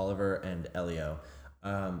names, Oliver and Elio.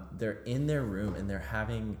 They're in their room and they're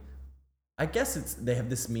having, I guess they have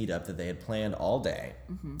this meetup that they had planned all day,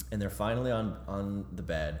 and they're finally on the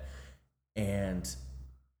bed, and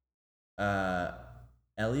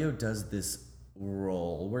Elio does this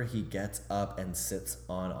roll where he gets up and sits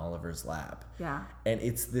on Oliver's lap. Yeah. And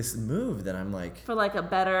it's this move that I'm like, for like a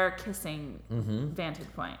better kissing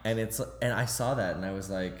vantage point. And I saw that and I was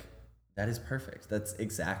like, that is perfect. That's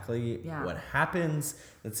exactly what happens.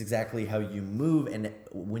 That's exactly how you move. And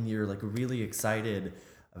when you're like really excited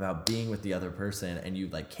about being with the other person and you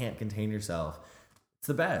like can't contain yourself, it's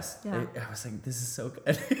the best. Yeah. I was like, this is so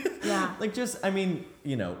good. Yeah. Like just, I mean,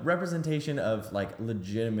 representation of like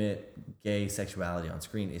legitimate gay sexuality on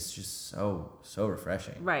screen is just so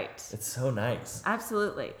refreshing. Right. It's so nice.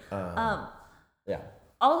 Absolutely. Yeah.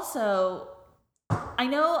 Also, I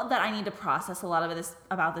know that I need to process a lot of this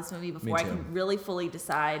about this movie before I too. can really fully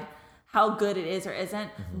decide how good it is or isn't.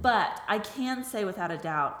 But I can say without a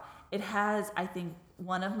doubt, it has, I think,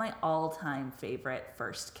 one of my all-time favorite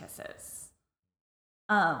first kisses.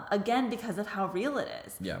 Again, because of how real it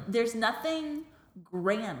is. Yeah. There's nothing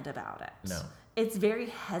grand about it. No. It's very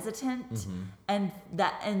hesitant, and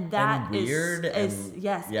that And is weird, is and-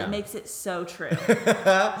 yes, yeah. it makes it so true.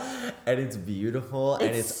 And it's beautiful, and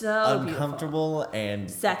It's it's so uncomfortable and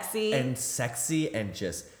Sexy. and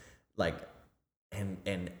just like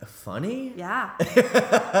and funny. Yeah.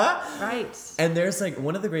 Right. And there's like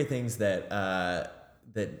one of the great things that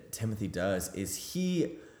that Timothy does is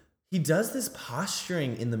he does this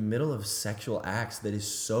posturing in the middle of sexual acts that is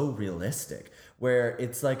so realistic, where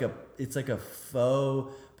it's like a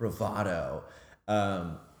faux bravado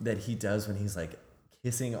that he does when he's like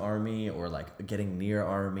kissing Army or like getting near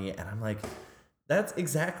Army, and I'm like, that's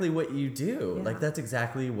exactly what you do. Yeah. Like that's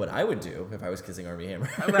exactly what I would do if I was kissing Army Hammer.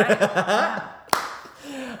 Right.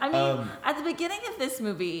 Yeah. I mean, at the beginning of this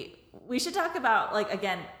movie, we should talk about, like,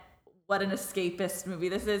 again, what an escapist movie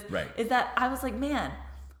this is. Right. Is that I was like, man,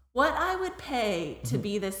 what I would pay to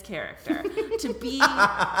be this character, to be a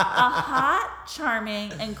hot,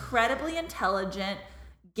 charming, incredibly intelligent,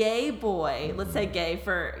 gay boy, let's say gay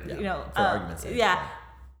for, Yeah, you know, for argument's sake, yeah,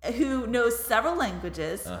 who knows several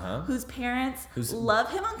languages, Uh-huh. whose parents Who's- love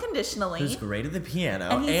him unconditionally. Who's great at the piano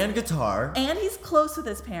And he's- and guitar. And he's close with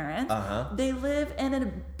his parents. Uh-huh. They live in a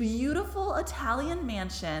beautiful Italian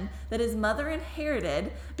mansion that his mother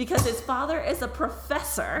inherited because his father is a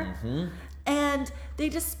professor. Mm-hmm. And they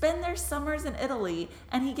just spend their summers in Italy,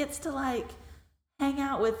 and he gets to like hang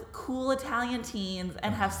out with cool Italian teens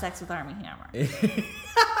and have sex with Armie Hammer.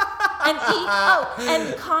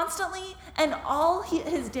 And constantly, and all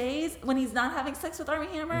his days when he's not having sex with Armie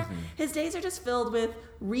Hammer, his days are just filled with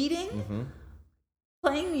reading,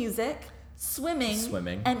 playing music,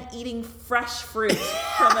 swimming, and eating fresh fruit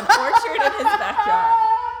from an orchard in his backyard.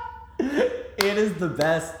 It is the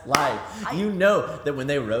best life. You know that when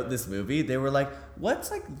they wrote this movie, they were like,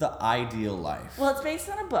 what's like the ideal life? Well, it's based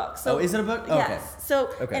on a book. So, Oh, is it a book? Yes. Okay. So,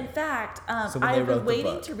 Okay. in fact, So when they I've been wrote the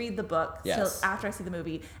waiting book. to read the book Yes. till after I see the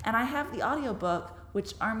movie, and I have the audiobook,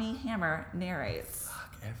 which Armie Hammer narrates.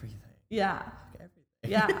 Fuck everything. Yeah. Everything.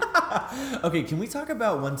 Yeah. Okay, can we talk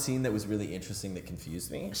about one scene that was really interesting that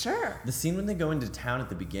confused me? Sure. The scene when they go into town at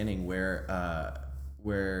the beginning where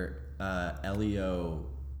Elio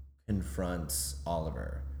confronts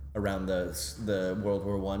Oliver around the World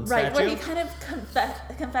War I statue. Right, where he kind of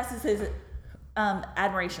confesses his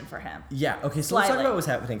admiration for him. Yeah, okay, so let's talk Slyly. about what's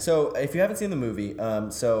happening. So, if you haven't seen the movie,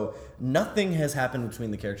 so nothing has happened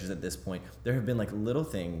between the characters at this point. There have been like little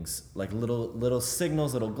things, like little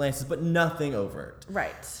signals, little glances, but nothing overt.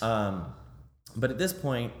 Right. But at this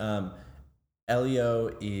point,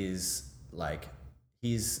 Elio is like,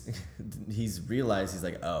 he's realized, he's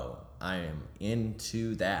like, oh, I am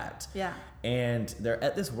into that. Yeah. And they're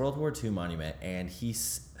at this World War II monument, and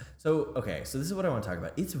so this is what I want to talk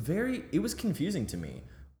about. It was confusing to me,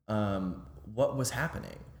 what was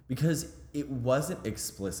happening, because it wasn't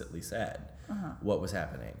explicitly said what was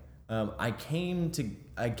happening. I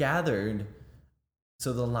gathered,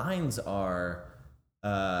 so the lines are,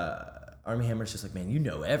 Armie Hammer's just like, man, you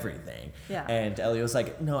know everything. Yeah. And Elio's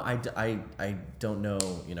like, no, I don't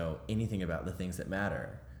know, anything about the things that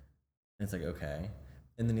matter. And it's like, okay.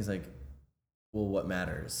 And then he's like, well, what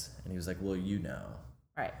matters? And he was like, well, you know.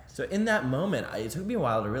 Right. So in that moment, it took me a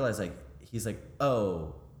while to realize, like, he's like,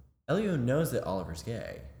 oh, Elio knows that Oliver's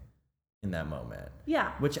gay in that moment.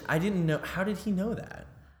 Yeah. Which I didn't know. How did he know that?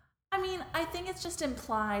 I mean, I think it's just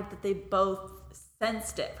implied that they both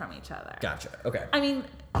sensed it from each other. Gotcha. Okay. I mean,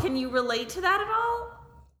 can you relate to that at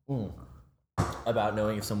all? About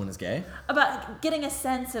knowing if someone is gay? About getting a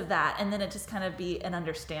sense of that, and then it just kind of be an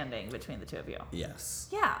understanding between the two of you. Yes.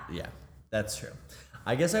 Yeah. Yeah, that's true.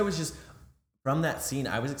 I guess I was just, from that scene,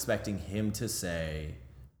 I was expecting him to say,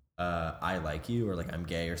 I like you, or like, I'm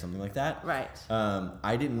gay, or something like that. Right.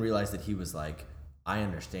 I didn't realize that he was like, I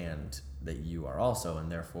understand that you are also,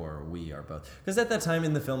 and therefore we are both. Because at that time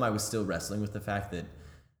in the film, I was still wrestling with the fact that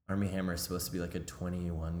Armie Hammer is supposed to be like a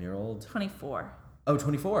 21-year-old. 24. Oh,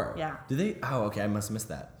 24. Yeah. Did they? Oh, okay. I must have missed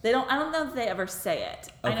that. I don't know if they ever say it.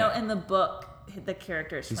 Okay. I know in the book the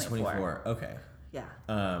character is 24. He's 24. Okay.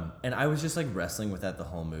 Yeah. And I was just like wrestling with that the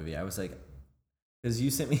whole movie. I was like, because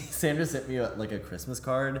Sandra sent me like a Christmas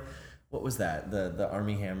card. What was that? The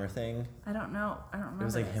Armie Hammer thing? I don't know. I don't remember. It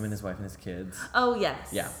was like this. him and his wife and his kids. Oh, yes.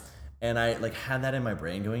 Yeah. And I like had that in my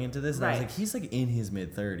brain going into this, and I was Right. like, he's like in his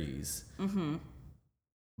mid-30s. Mm-hmm.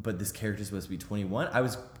 But this character's supposed to be 21. I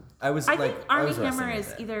was I was I like, think I Armie was wrestling Hammer with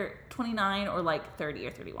is it. either 29 or like 30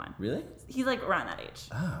 or 31. Really? He's like around that age.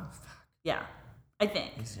 Oh, fuck. Yeah, I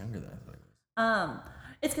think. He's younger than I thought he was.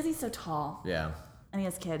 It's because he's so tall Yeah, and he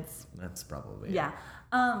has kids. that's probably it. Yeah.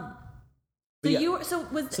 But yeah. So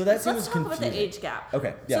that Let's scene was talk about the confusing. age gap.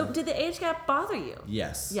 Okay, yeah. So did the age gap bother you?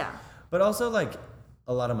 Yes. Yeah. But also, like,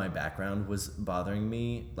 a lot of my background was bothering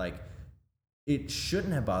me. Like, it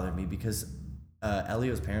shouldn't have bothered me because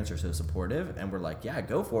Elio's parents are so supportive and were like, yeah,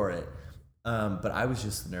 go for it. But I was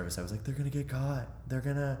just nervous. I was like, they're going to get caught.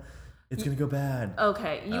 It's going to go bad.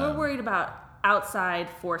 Okay. You were worried about outside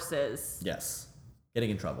forces. Yes.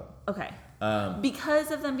 Getting in trouble. Okay.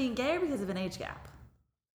 Because of them being gay or because of an age gap?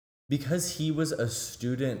 Because he was a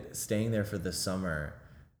student staying there for the summer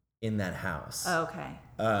in that house. Okay.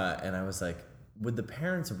 And I was like, would the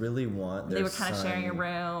parents really want their son... They were kind of sharing a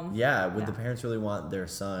room. Yeah, would the parents really want their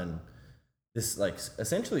son, this like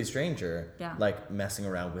essentially stranger, like messing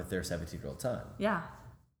around with their 17-year-old son? Yeah.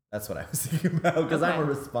 That's what I was thinking about because I'm a Okay.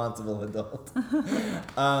 responsible adult.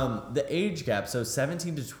 The age gap, so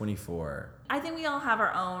 17 to 24. I think we all have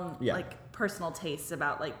our own like personal tastes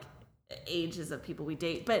about like ages of people we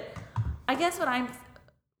date, but I guess what I'm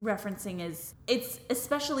referencing is it's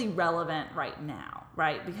especially relevant right now,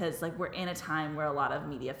 right? Because like we're in a time where a lot of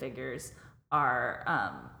media figures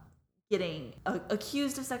are getting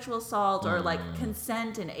accused of sexual assault or like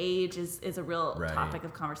consent and age is a real topic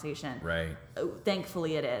of conversation. Right.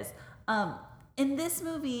 Thankfully it is. In this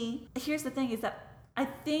movie, here's the thing is that I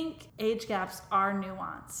think age gaps are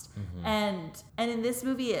nuanced, and in this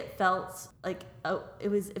movie, it felt like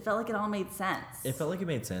it felt like it all made sense. It felt like it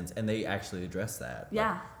made sense, and they actually addressed that.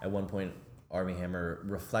 Yeah. Like, at one point, Armie Hammer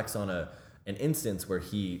reflects on an instance where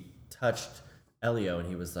he touched Elio, and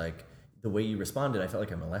he was like, "The way you responded, I felt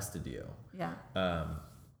like I molested you." Yeah.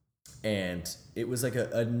 And it was like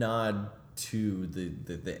a nod to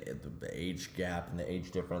the age gap and the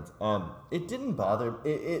age difference. It didn't bother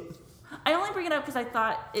it. I only bring it up because I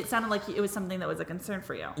thought it sounded like it was something that was a concern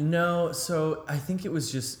for you. No, so I think it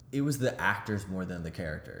was the actors more than the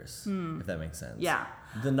characters, if that makes sense. Yeah.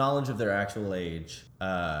 The knowledge of their actual age.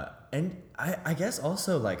 And I guess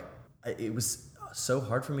also, like, it was so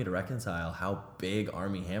hard for me to reconcile how big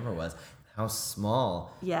Armie Hammer was, how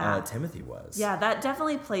small Timothy was. Yeah, that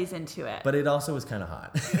definitely plays into it. But it also was kind of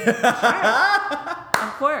hot.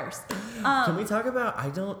 Of course. Can we talk about,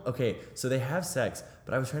 okay, so they have sex,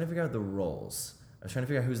 but I was trying to figure out the roles. I was trying to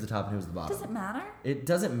figure out who's the top and who's the bottom. Does it matter? It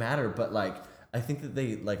doesn't matter, but like, I think that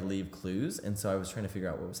they like leave clues, and so I was trying to figure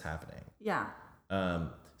out what was happening. Yeah.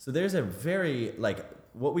 So there's a very, like,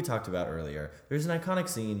 what we talked about earlier, there's an iconic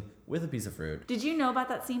scene with a piece of fruit. Did you know about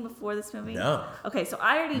that scene before this movie? No. Okay, so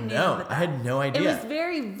I already knew No, about that. I had no idea. It was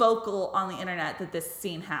very vocal on the internet that this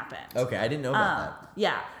scene happened. Okay, I didn't know about that.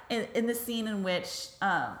 Yeah, in the scene in which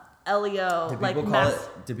Elio Did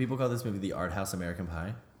people call this movie the Art House American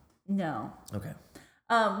Pie? No. Okay.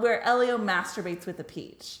 Where Elio masturbates with a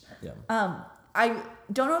peach. Yeah. I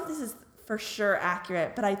don't know if this is for sure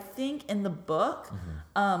accurate, but I think in the book,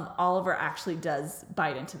 Oliver actually does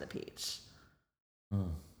bite into the peach.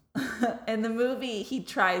 In the movie, he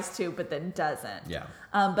tries to, but then doesn't. Yeah.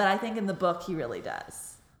 But I think in the book, he really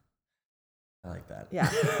does. I like that. Yeah.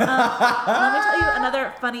 Let me tell you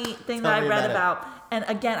another funny thing that I me read about about. And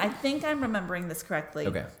again, I think I'm remembering this correctly.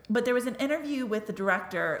 Okay. But there was an interview with the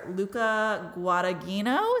director, Luca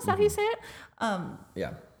Guadagnino. Is that how you say it?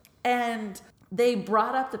 Yeah. And they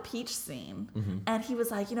brought up the peach scene. And he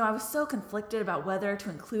was like, I was so conflicted about whether to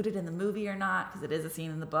include it in the movie or not, because it is a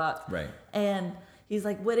scene in the book. Right. And he's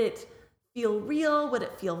like, would it feel real? Would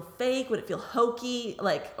it feel fake? Would it feel hokey,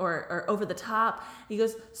 like, or over the top? He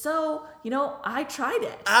goes, so, I tried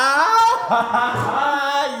it. Ah,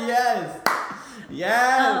 yes.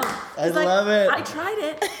 Yes. I He's like, love it. I tried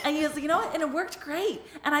it. And he goes, you know what? And it worked great.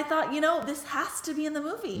 And I thought, this has to be in the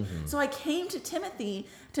movie. So I came to Timothy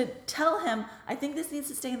to tell him, I think this needs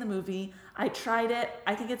to stay in the movie. I tried it.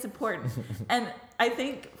 I think it's important. And I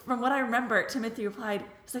think from what I remember, Timothy replied,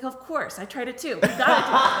 he's like, of course, I tried it too. We gotta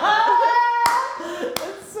do it.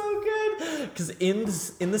 That's so good. Because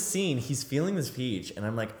in the scene, he's feeling this peach, and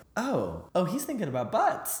I'm like, oh, he's thinking about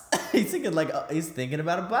butts. he's thinking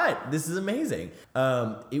about a butt. This is amazing.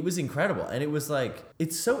 It was incredible, and it was like,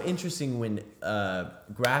 it's so interesting when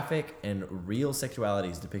graphic and real sexuality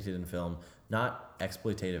is depicted in film, not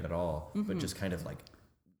exploitative at all, but just kind of like,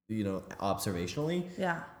 observationally.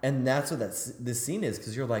 Yeah. And that's what this scene is,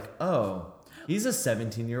 because you're like, oh, he's a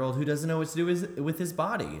 17-year-old who doesn't know what to do with his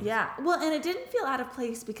body. Yeah. Well, and it didn't feel out of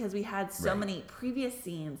place because we had so many previous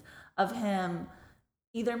scenes of him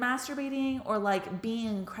either masturbating or like being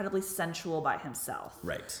incredibly sensual by himself.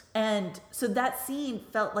 Right. And so that scene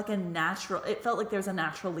felt like it felt like there was a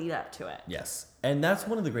natural lead up to it. Yes. And that's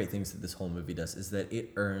one of the great things that this whole movie does, is that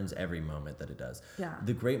it earns every moment that it does. Yeah.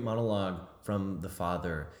 The great monologue from the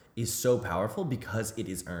father is so powerful because it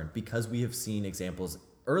is earned, because we have seen examples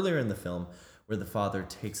earlier in the film where the father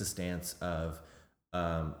takes a stance of,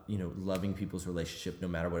 loving people's relationship no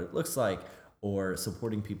matter what it looks like, or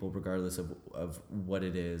supporting people regardless of what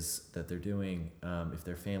it is that they're doing, if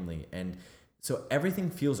they're family. And so everything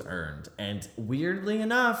feels earned. And weirdly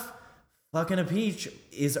enough, fucking a peach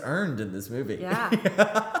is earned in this movie. Yeah.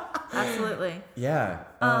 Absolutely. Yeah.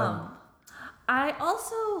 I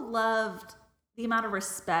also loved the amount of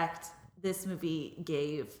respect this movie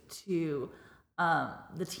gave to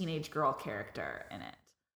the teenage girl character in it.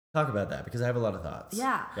 Talk about that, because I have a lot of thoughts.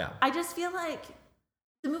 Yeah. I just feel like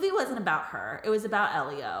the movie wasn't about her. It was about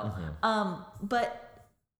Elio. But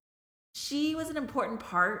she was an important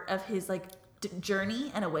part of his like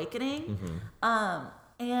journey and awakening.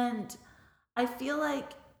 And I feel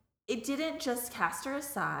like it didn't just cast her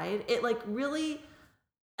aside. It like really,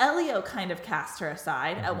 Elio kind of cast her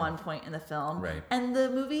aside at one point in the film. Right. And the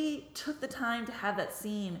movie took the time to have that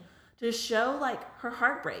scene to show like her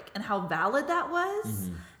heartbreak and how valid that was.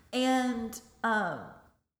 And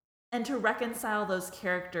to reconcile those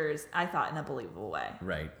characters, I thought, in a believable way.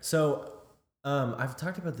 Right. So I've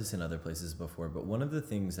talked about this in other places before, but one of the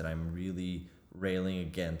things that I'm really railing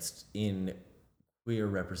against in queer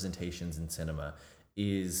representations in cinema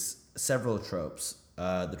is several tropes.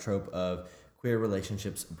 The trope of queer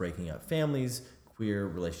relationships breaking up families, queer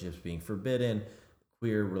relationships being forbidden,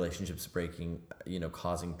 queer relationships breaking,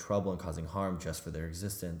 causing trouble and causing harm just for their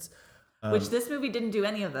existence. Which this movie didn't do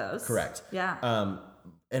any of those. Correct. Yeah.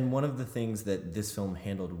 And one of the things that this film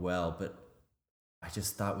handled well, but I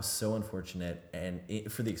just thought was so unfortunate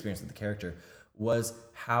for the experience of the character, was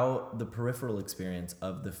how the peripheral experience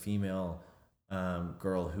of the female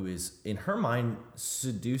girl who is, in her mind,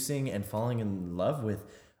 seducing and falling in love with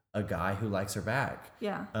a guy who likes her back.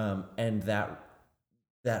 Yeah. And that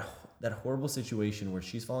horrible situation where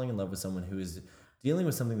she's falling in love with someone who is dealing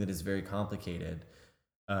with something that is very complicated,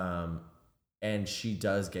 and she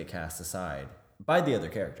does get cast aside by the other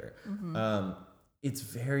character. It's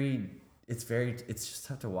just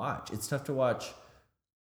tough to watch. It's tough to watch.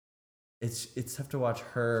 It's tough to watch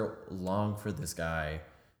her long for this guy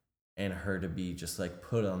and her to be just like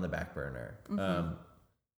put on the back burner.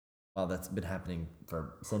 While that's been happening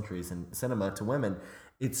for centuries in cinema to women,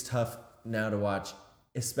 it's tough now to watch,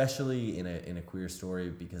 especially in a queer story,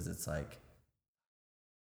 because it's like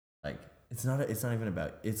it's not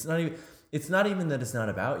even that it's not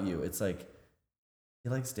about you. It's like, he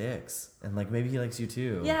likes dicks, and like maybe he likes you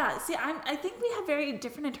too. Yeah. See, I think we have very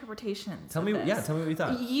different interpretations. Tell me what you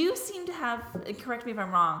thought. You seem to have, correct me if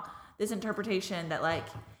I'm wrong, this interpretation that like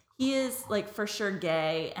he is like for sure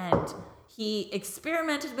gay, and he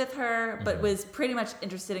experimented with her, but was pretty much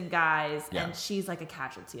interested in guys, and she's like a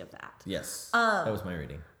casualty of that. Yes, that was my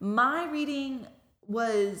reading. My reading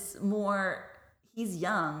was more, he's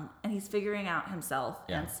young and he's figuring out himself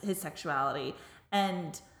and his sexuality,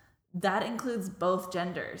 and that includes both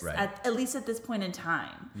genders, right, at least at this point in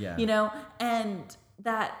time. Yeah. And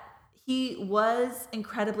that he was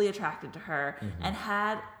incredibly attracted to her and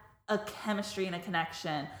had a chemistry and a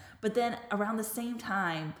connection, but then around the same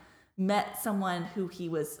time met someone who he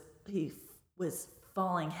was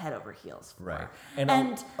falling head over heels for. Right.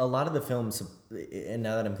 And a lot of the films, and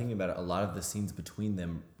now that I'm thinking about it, a lot of the scenes between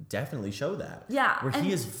them definitely show that. Yeah. Where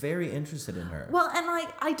he is very interested in her. Well, and like,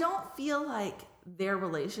 I don't feel like their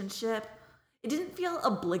relationship, it didn't feel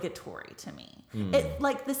obligatory to me. It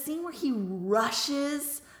like the scene where he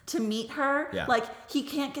rushes to meet her, like he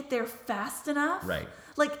can't get there fast enough. Right.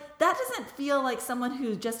 Like that doesn't feel like someone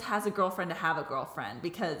who just has a girlfriend to have a girlfriend,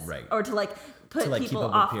 because or to like put people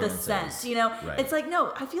off the scent, Right. It's like,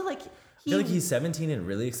 no, I feel like he's 17 and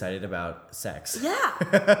really excited about sex. Yeah.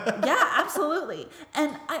 Yeah, absolutely.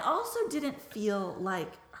 And I also didn't feel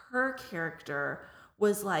like her character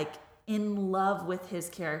was like in love with his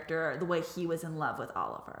character the way he was in love with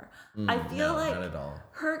Oliver. I feel like not at all.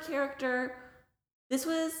 Her character, this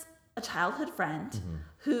was a childhood friend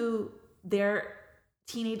who they're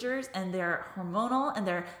teenagers and they're hormonal and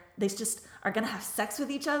they just are going to have sex with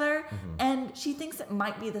each other, and she thinks it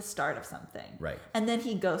might be the start of something. Right. And then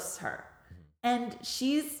he ghosts her. And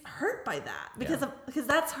she's hurt by that because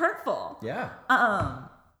that's hurtful. Yeah.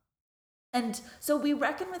 And so we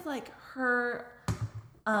reckon with like her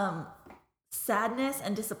sadness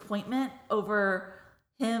and disappointment over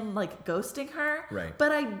him like ghosting her. Right.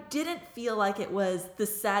 But I didn't feel like it was the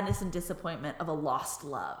sadness and disappointment of a lost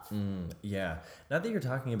love. Yeah. Now that you're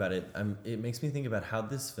talking about it, it makes me think about how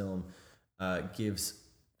this film gives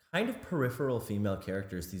kind of peripheral female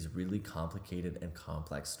characters these really complicated and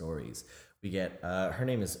complex stories. We get her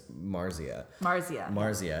name is Marzia.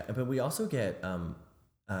 Marzia. But we also get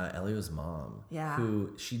Elio's mom. Yeah.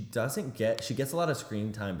 Who she gets a lot of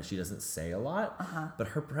screen time, but she doesn't say a lot. But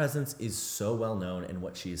her presence is so well known, and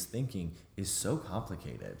what she is thinking is so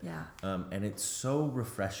complicated. Yeah. And it's so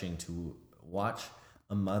refreshing to watch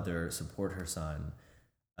a mother support her son,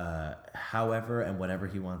 however and whatever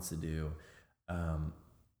he wants to do.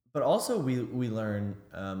 But also we learn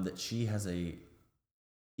that she has a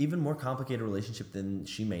even more complicated relationship than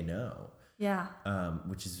she may know. Yeah.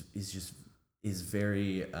 Which is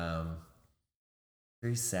very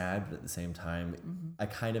very sad, but at the same time, I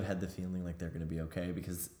kind of had the feeling like they're going to be okay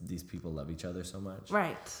because these people love each other so much.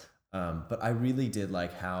 Right. But I really did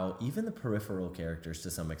like how even the peripheral characters, to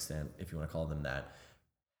some extent, if you want to call them that,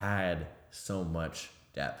 had so much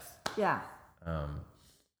depth. Yeah.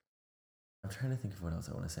 I'm trying to think of what else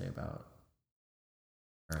I want to say about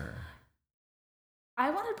her. I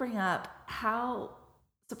want to bring up how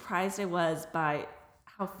surprised I was by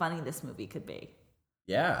how funny this movie could be.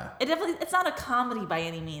 Yeah. It's not a comedy by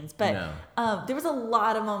any means, but there was a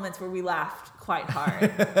lot of moments where we laughed quite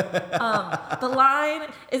hard. The line,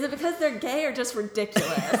 is it because they're gay or just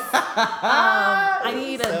ridiculous? I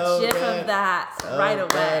need a gif of that right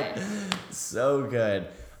away. So good.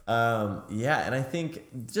 Yeah, and I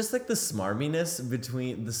think just like the smarminess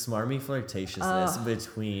between the smarmy flirtatiousness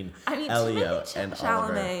between Elio and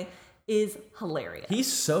Oliver. Chalamet is hilarious.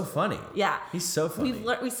 He's so funny. Yeah. He's so funny.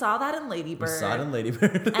 We saw that in Lady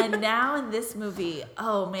Bird. And now in this movie,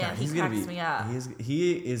 oh man, God, he cracks me up.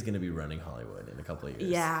 He is going to be running Hollywood in a couple of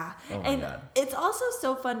years. Yeah. Oh my God. It's also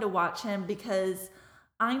so fun to watch him because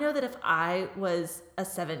I know that if I was a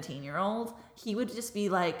 17-year-old, he would just be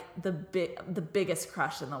like the biggest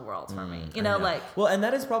crush in the world for me. You know, like. Well, and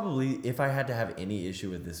that is probably, if I had to have any issue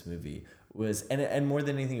with this movie, was and more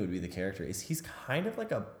than anything it would be the character, is he's kind of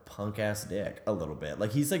like a punk ass dick a little bit.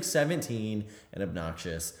 Like he's like 17 and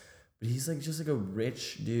obnoxious, but he's like just like a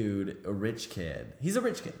rich dude, a rich kid. He's a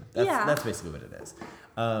rich kid. That's basically what it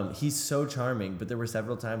is. He's so charming, but there were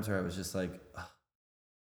several times where I was just like, oh,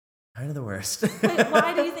 kind of the worst. Wait,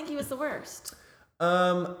 why do you think he was the worst?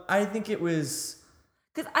 I think it was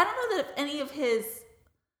because I don't know that if any of his,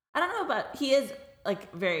 I don't know about, he is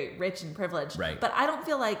like very rich and privileged, right? But I don't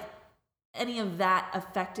feel like any of that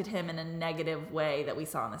affected him in a negative way that we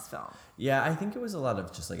saw in this film. Yeah, I think it was a lot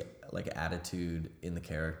of just like attitude in the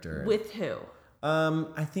character. With who?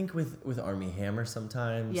 I think with Armie Hammer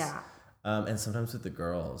sometimes. Yeah. And sometimes with the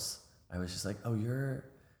girls. I was just like, oh, you're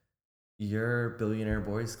Billionaire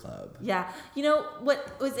Boys Club. Yeah. You know,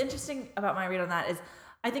 what was interesting about my read on that is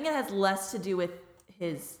I think it has less to do with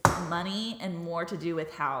his money and more to do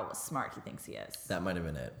with how smart he thinks he is. That might have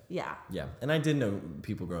been it. Yeah. Yeah. And I did know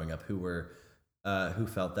people growing up who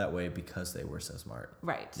felt that way because they were so smart.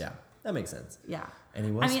 Right. Yeah. That makes sense. Yeah. And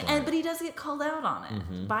he was smart. but he does get called out on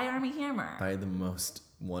it by Armie Hammer. By the most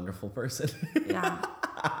wonderful person. Yeah.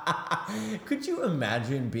 Could you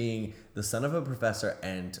imagine being the son of a professor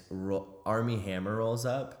and Armie Hammer rolls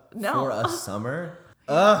up for a summer?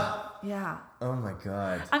 Ugh. Yeah. Oh my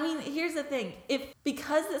God. I mean, here's the thing.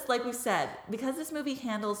 Because this movie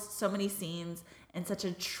handles so many scenes in such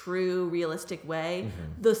a true, realistic way,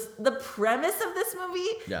 the premise of this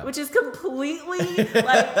movie, which is completely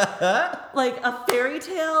like a fairy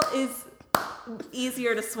tale, is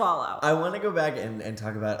easier to swallow. I want to go back and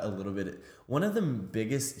talk about a little bit. One of the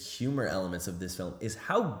biggest humor elements of this film is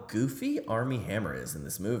how goofy Armie Hammer is in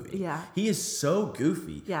this movie. Yeah. He is so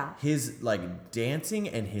goofy. Yeah. His like dancing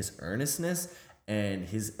and his earnestness and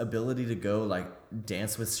his ability to go like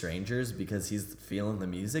dance with strangers because he's feeling the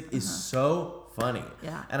music is so funny.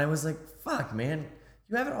 Yeah. And I was like, fuck, man,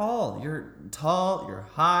 you have it all. You're tall, you're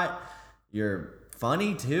hot, you're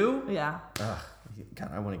funny too. Yeah. Ugh.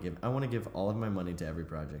 God, I want to give all of my money to every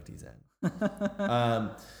project he's in.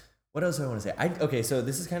 What else do I want to say? Okay, so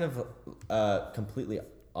this is kind of completely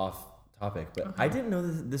off topic, but I didn't know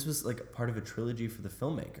that this was like part of a trilogy for the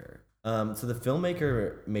filmmaker. So the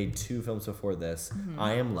filmmaker made 2 films before this: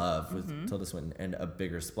 I Am Love with Tilda Swinton and A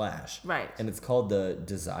Bigger Splash. Right. And it's called the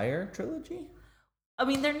Desire trilogy. I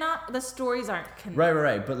mean, they're not, the stories aren't connected.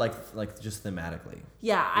 Right, but like just thematically.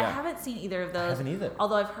 Yeah, I haven't seen either of those. I haven't either.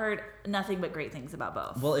 Although I've heard nothing but great things about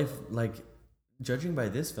both. Well, if like judging by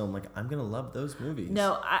this film, like I'm gonna love those movies.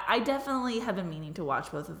 No, I definitely have been meaning to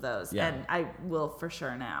watch both of those, and I will for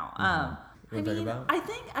sure now. You want to talk about? I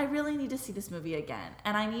think I really need to see this movie again,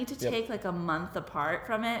 and I need to take like a month apart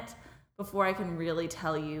from it before I can really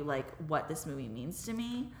tell you like what this movie means to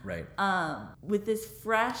me. Right. With this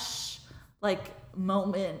fresh like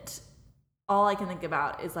moment, all I can think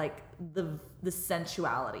about is like the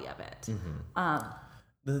sensuality of it.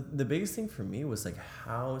 The biggest thing for me was like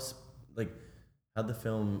how the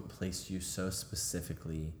film placed you so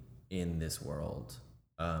specifically in this world,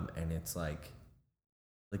 and it's like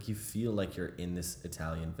you feel like you're in this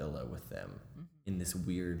Italian villa with them in this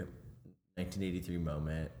weird 1983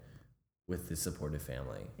 moment with this supportive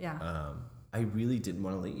family. Yeah. I really didn't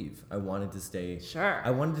want to leave. I wanted to stay. Sure.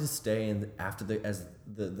 I wanted to stay, and after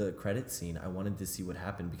the credit scene, I wanted to see what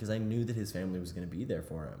happened because I knew that his family was going to be there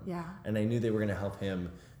for him. Yeah. And I knew they were going to help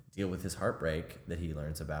him deal with his heartbreak that he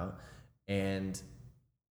learns about, and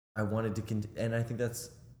I wanted to. And I think that's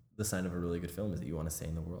the sign of a really good film is that you want to stay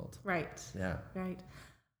in the world. Right. Yeah. Right.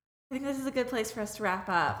 I think this is a good place for us to wrap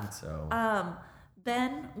up. I think so.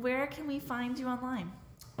 Ben, where can we find you online?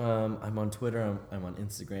 I'm on Twitter. I'm on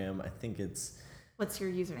Instagram. I think it's. What's your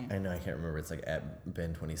username? I know I can't remember. It's like at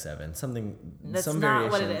Ben27. Something. That's some not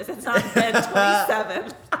variation. what it is. It's not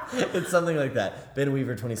Ben27. It's something like that. Ben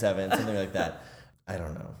Weaver 27. Something like that. I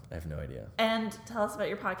don't know. I have no idea. And tell us about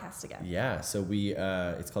your podcast again. Yeah. So we.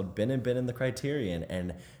 It's called Ben and Ben in the Criterion,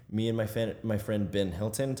 and me and my friend Ben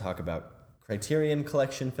Hilton talk about Criterion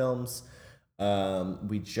Collection films.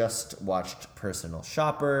 We just watched Personal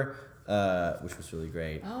Shopper. Which was really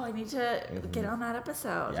great. Oh, I need to get on that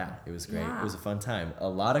episode. Yeah, it was great. Yeah. It was a fun time. A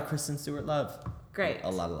lot of Kristen Stewart love. Great.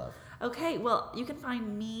 A lot of love. Okay, well, you can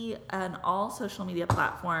find me on all social media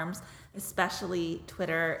platforms, especially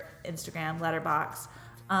Twitter, Instagram, Letterboxd,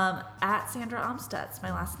 at Sandra Amstutz.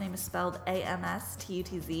 My last name is spelled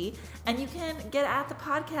AMSTUTZ. And you can get at the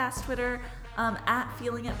podcast Twitter at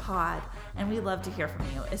Feeling It Pod. And we love to hear from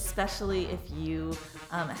you, especially if you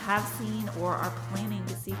have seen or are planning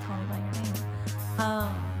to see Call Me By Your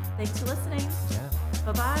Name. Thanks for listening. Yeah.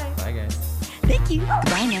 Bye-bye. Bye, guys. Thank you.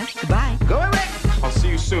 Goodbye now. Goodbye. Go away. I'll see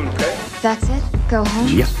you soon, okay? That's it? Go home?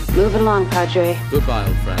 Move it along, Padre. Goodbye,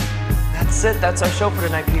 old friend. That's it. That's our show for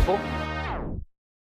tonight, people.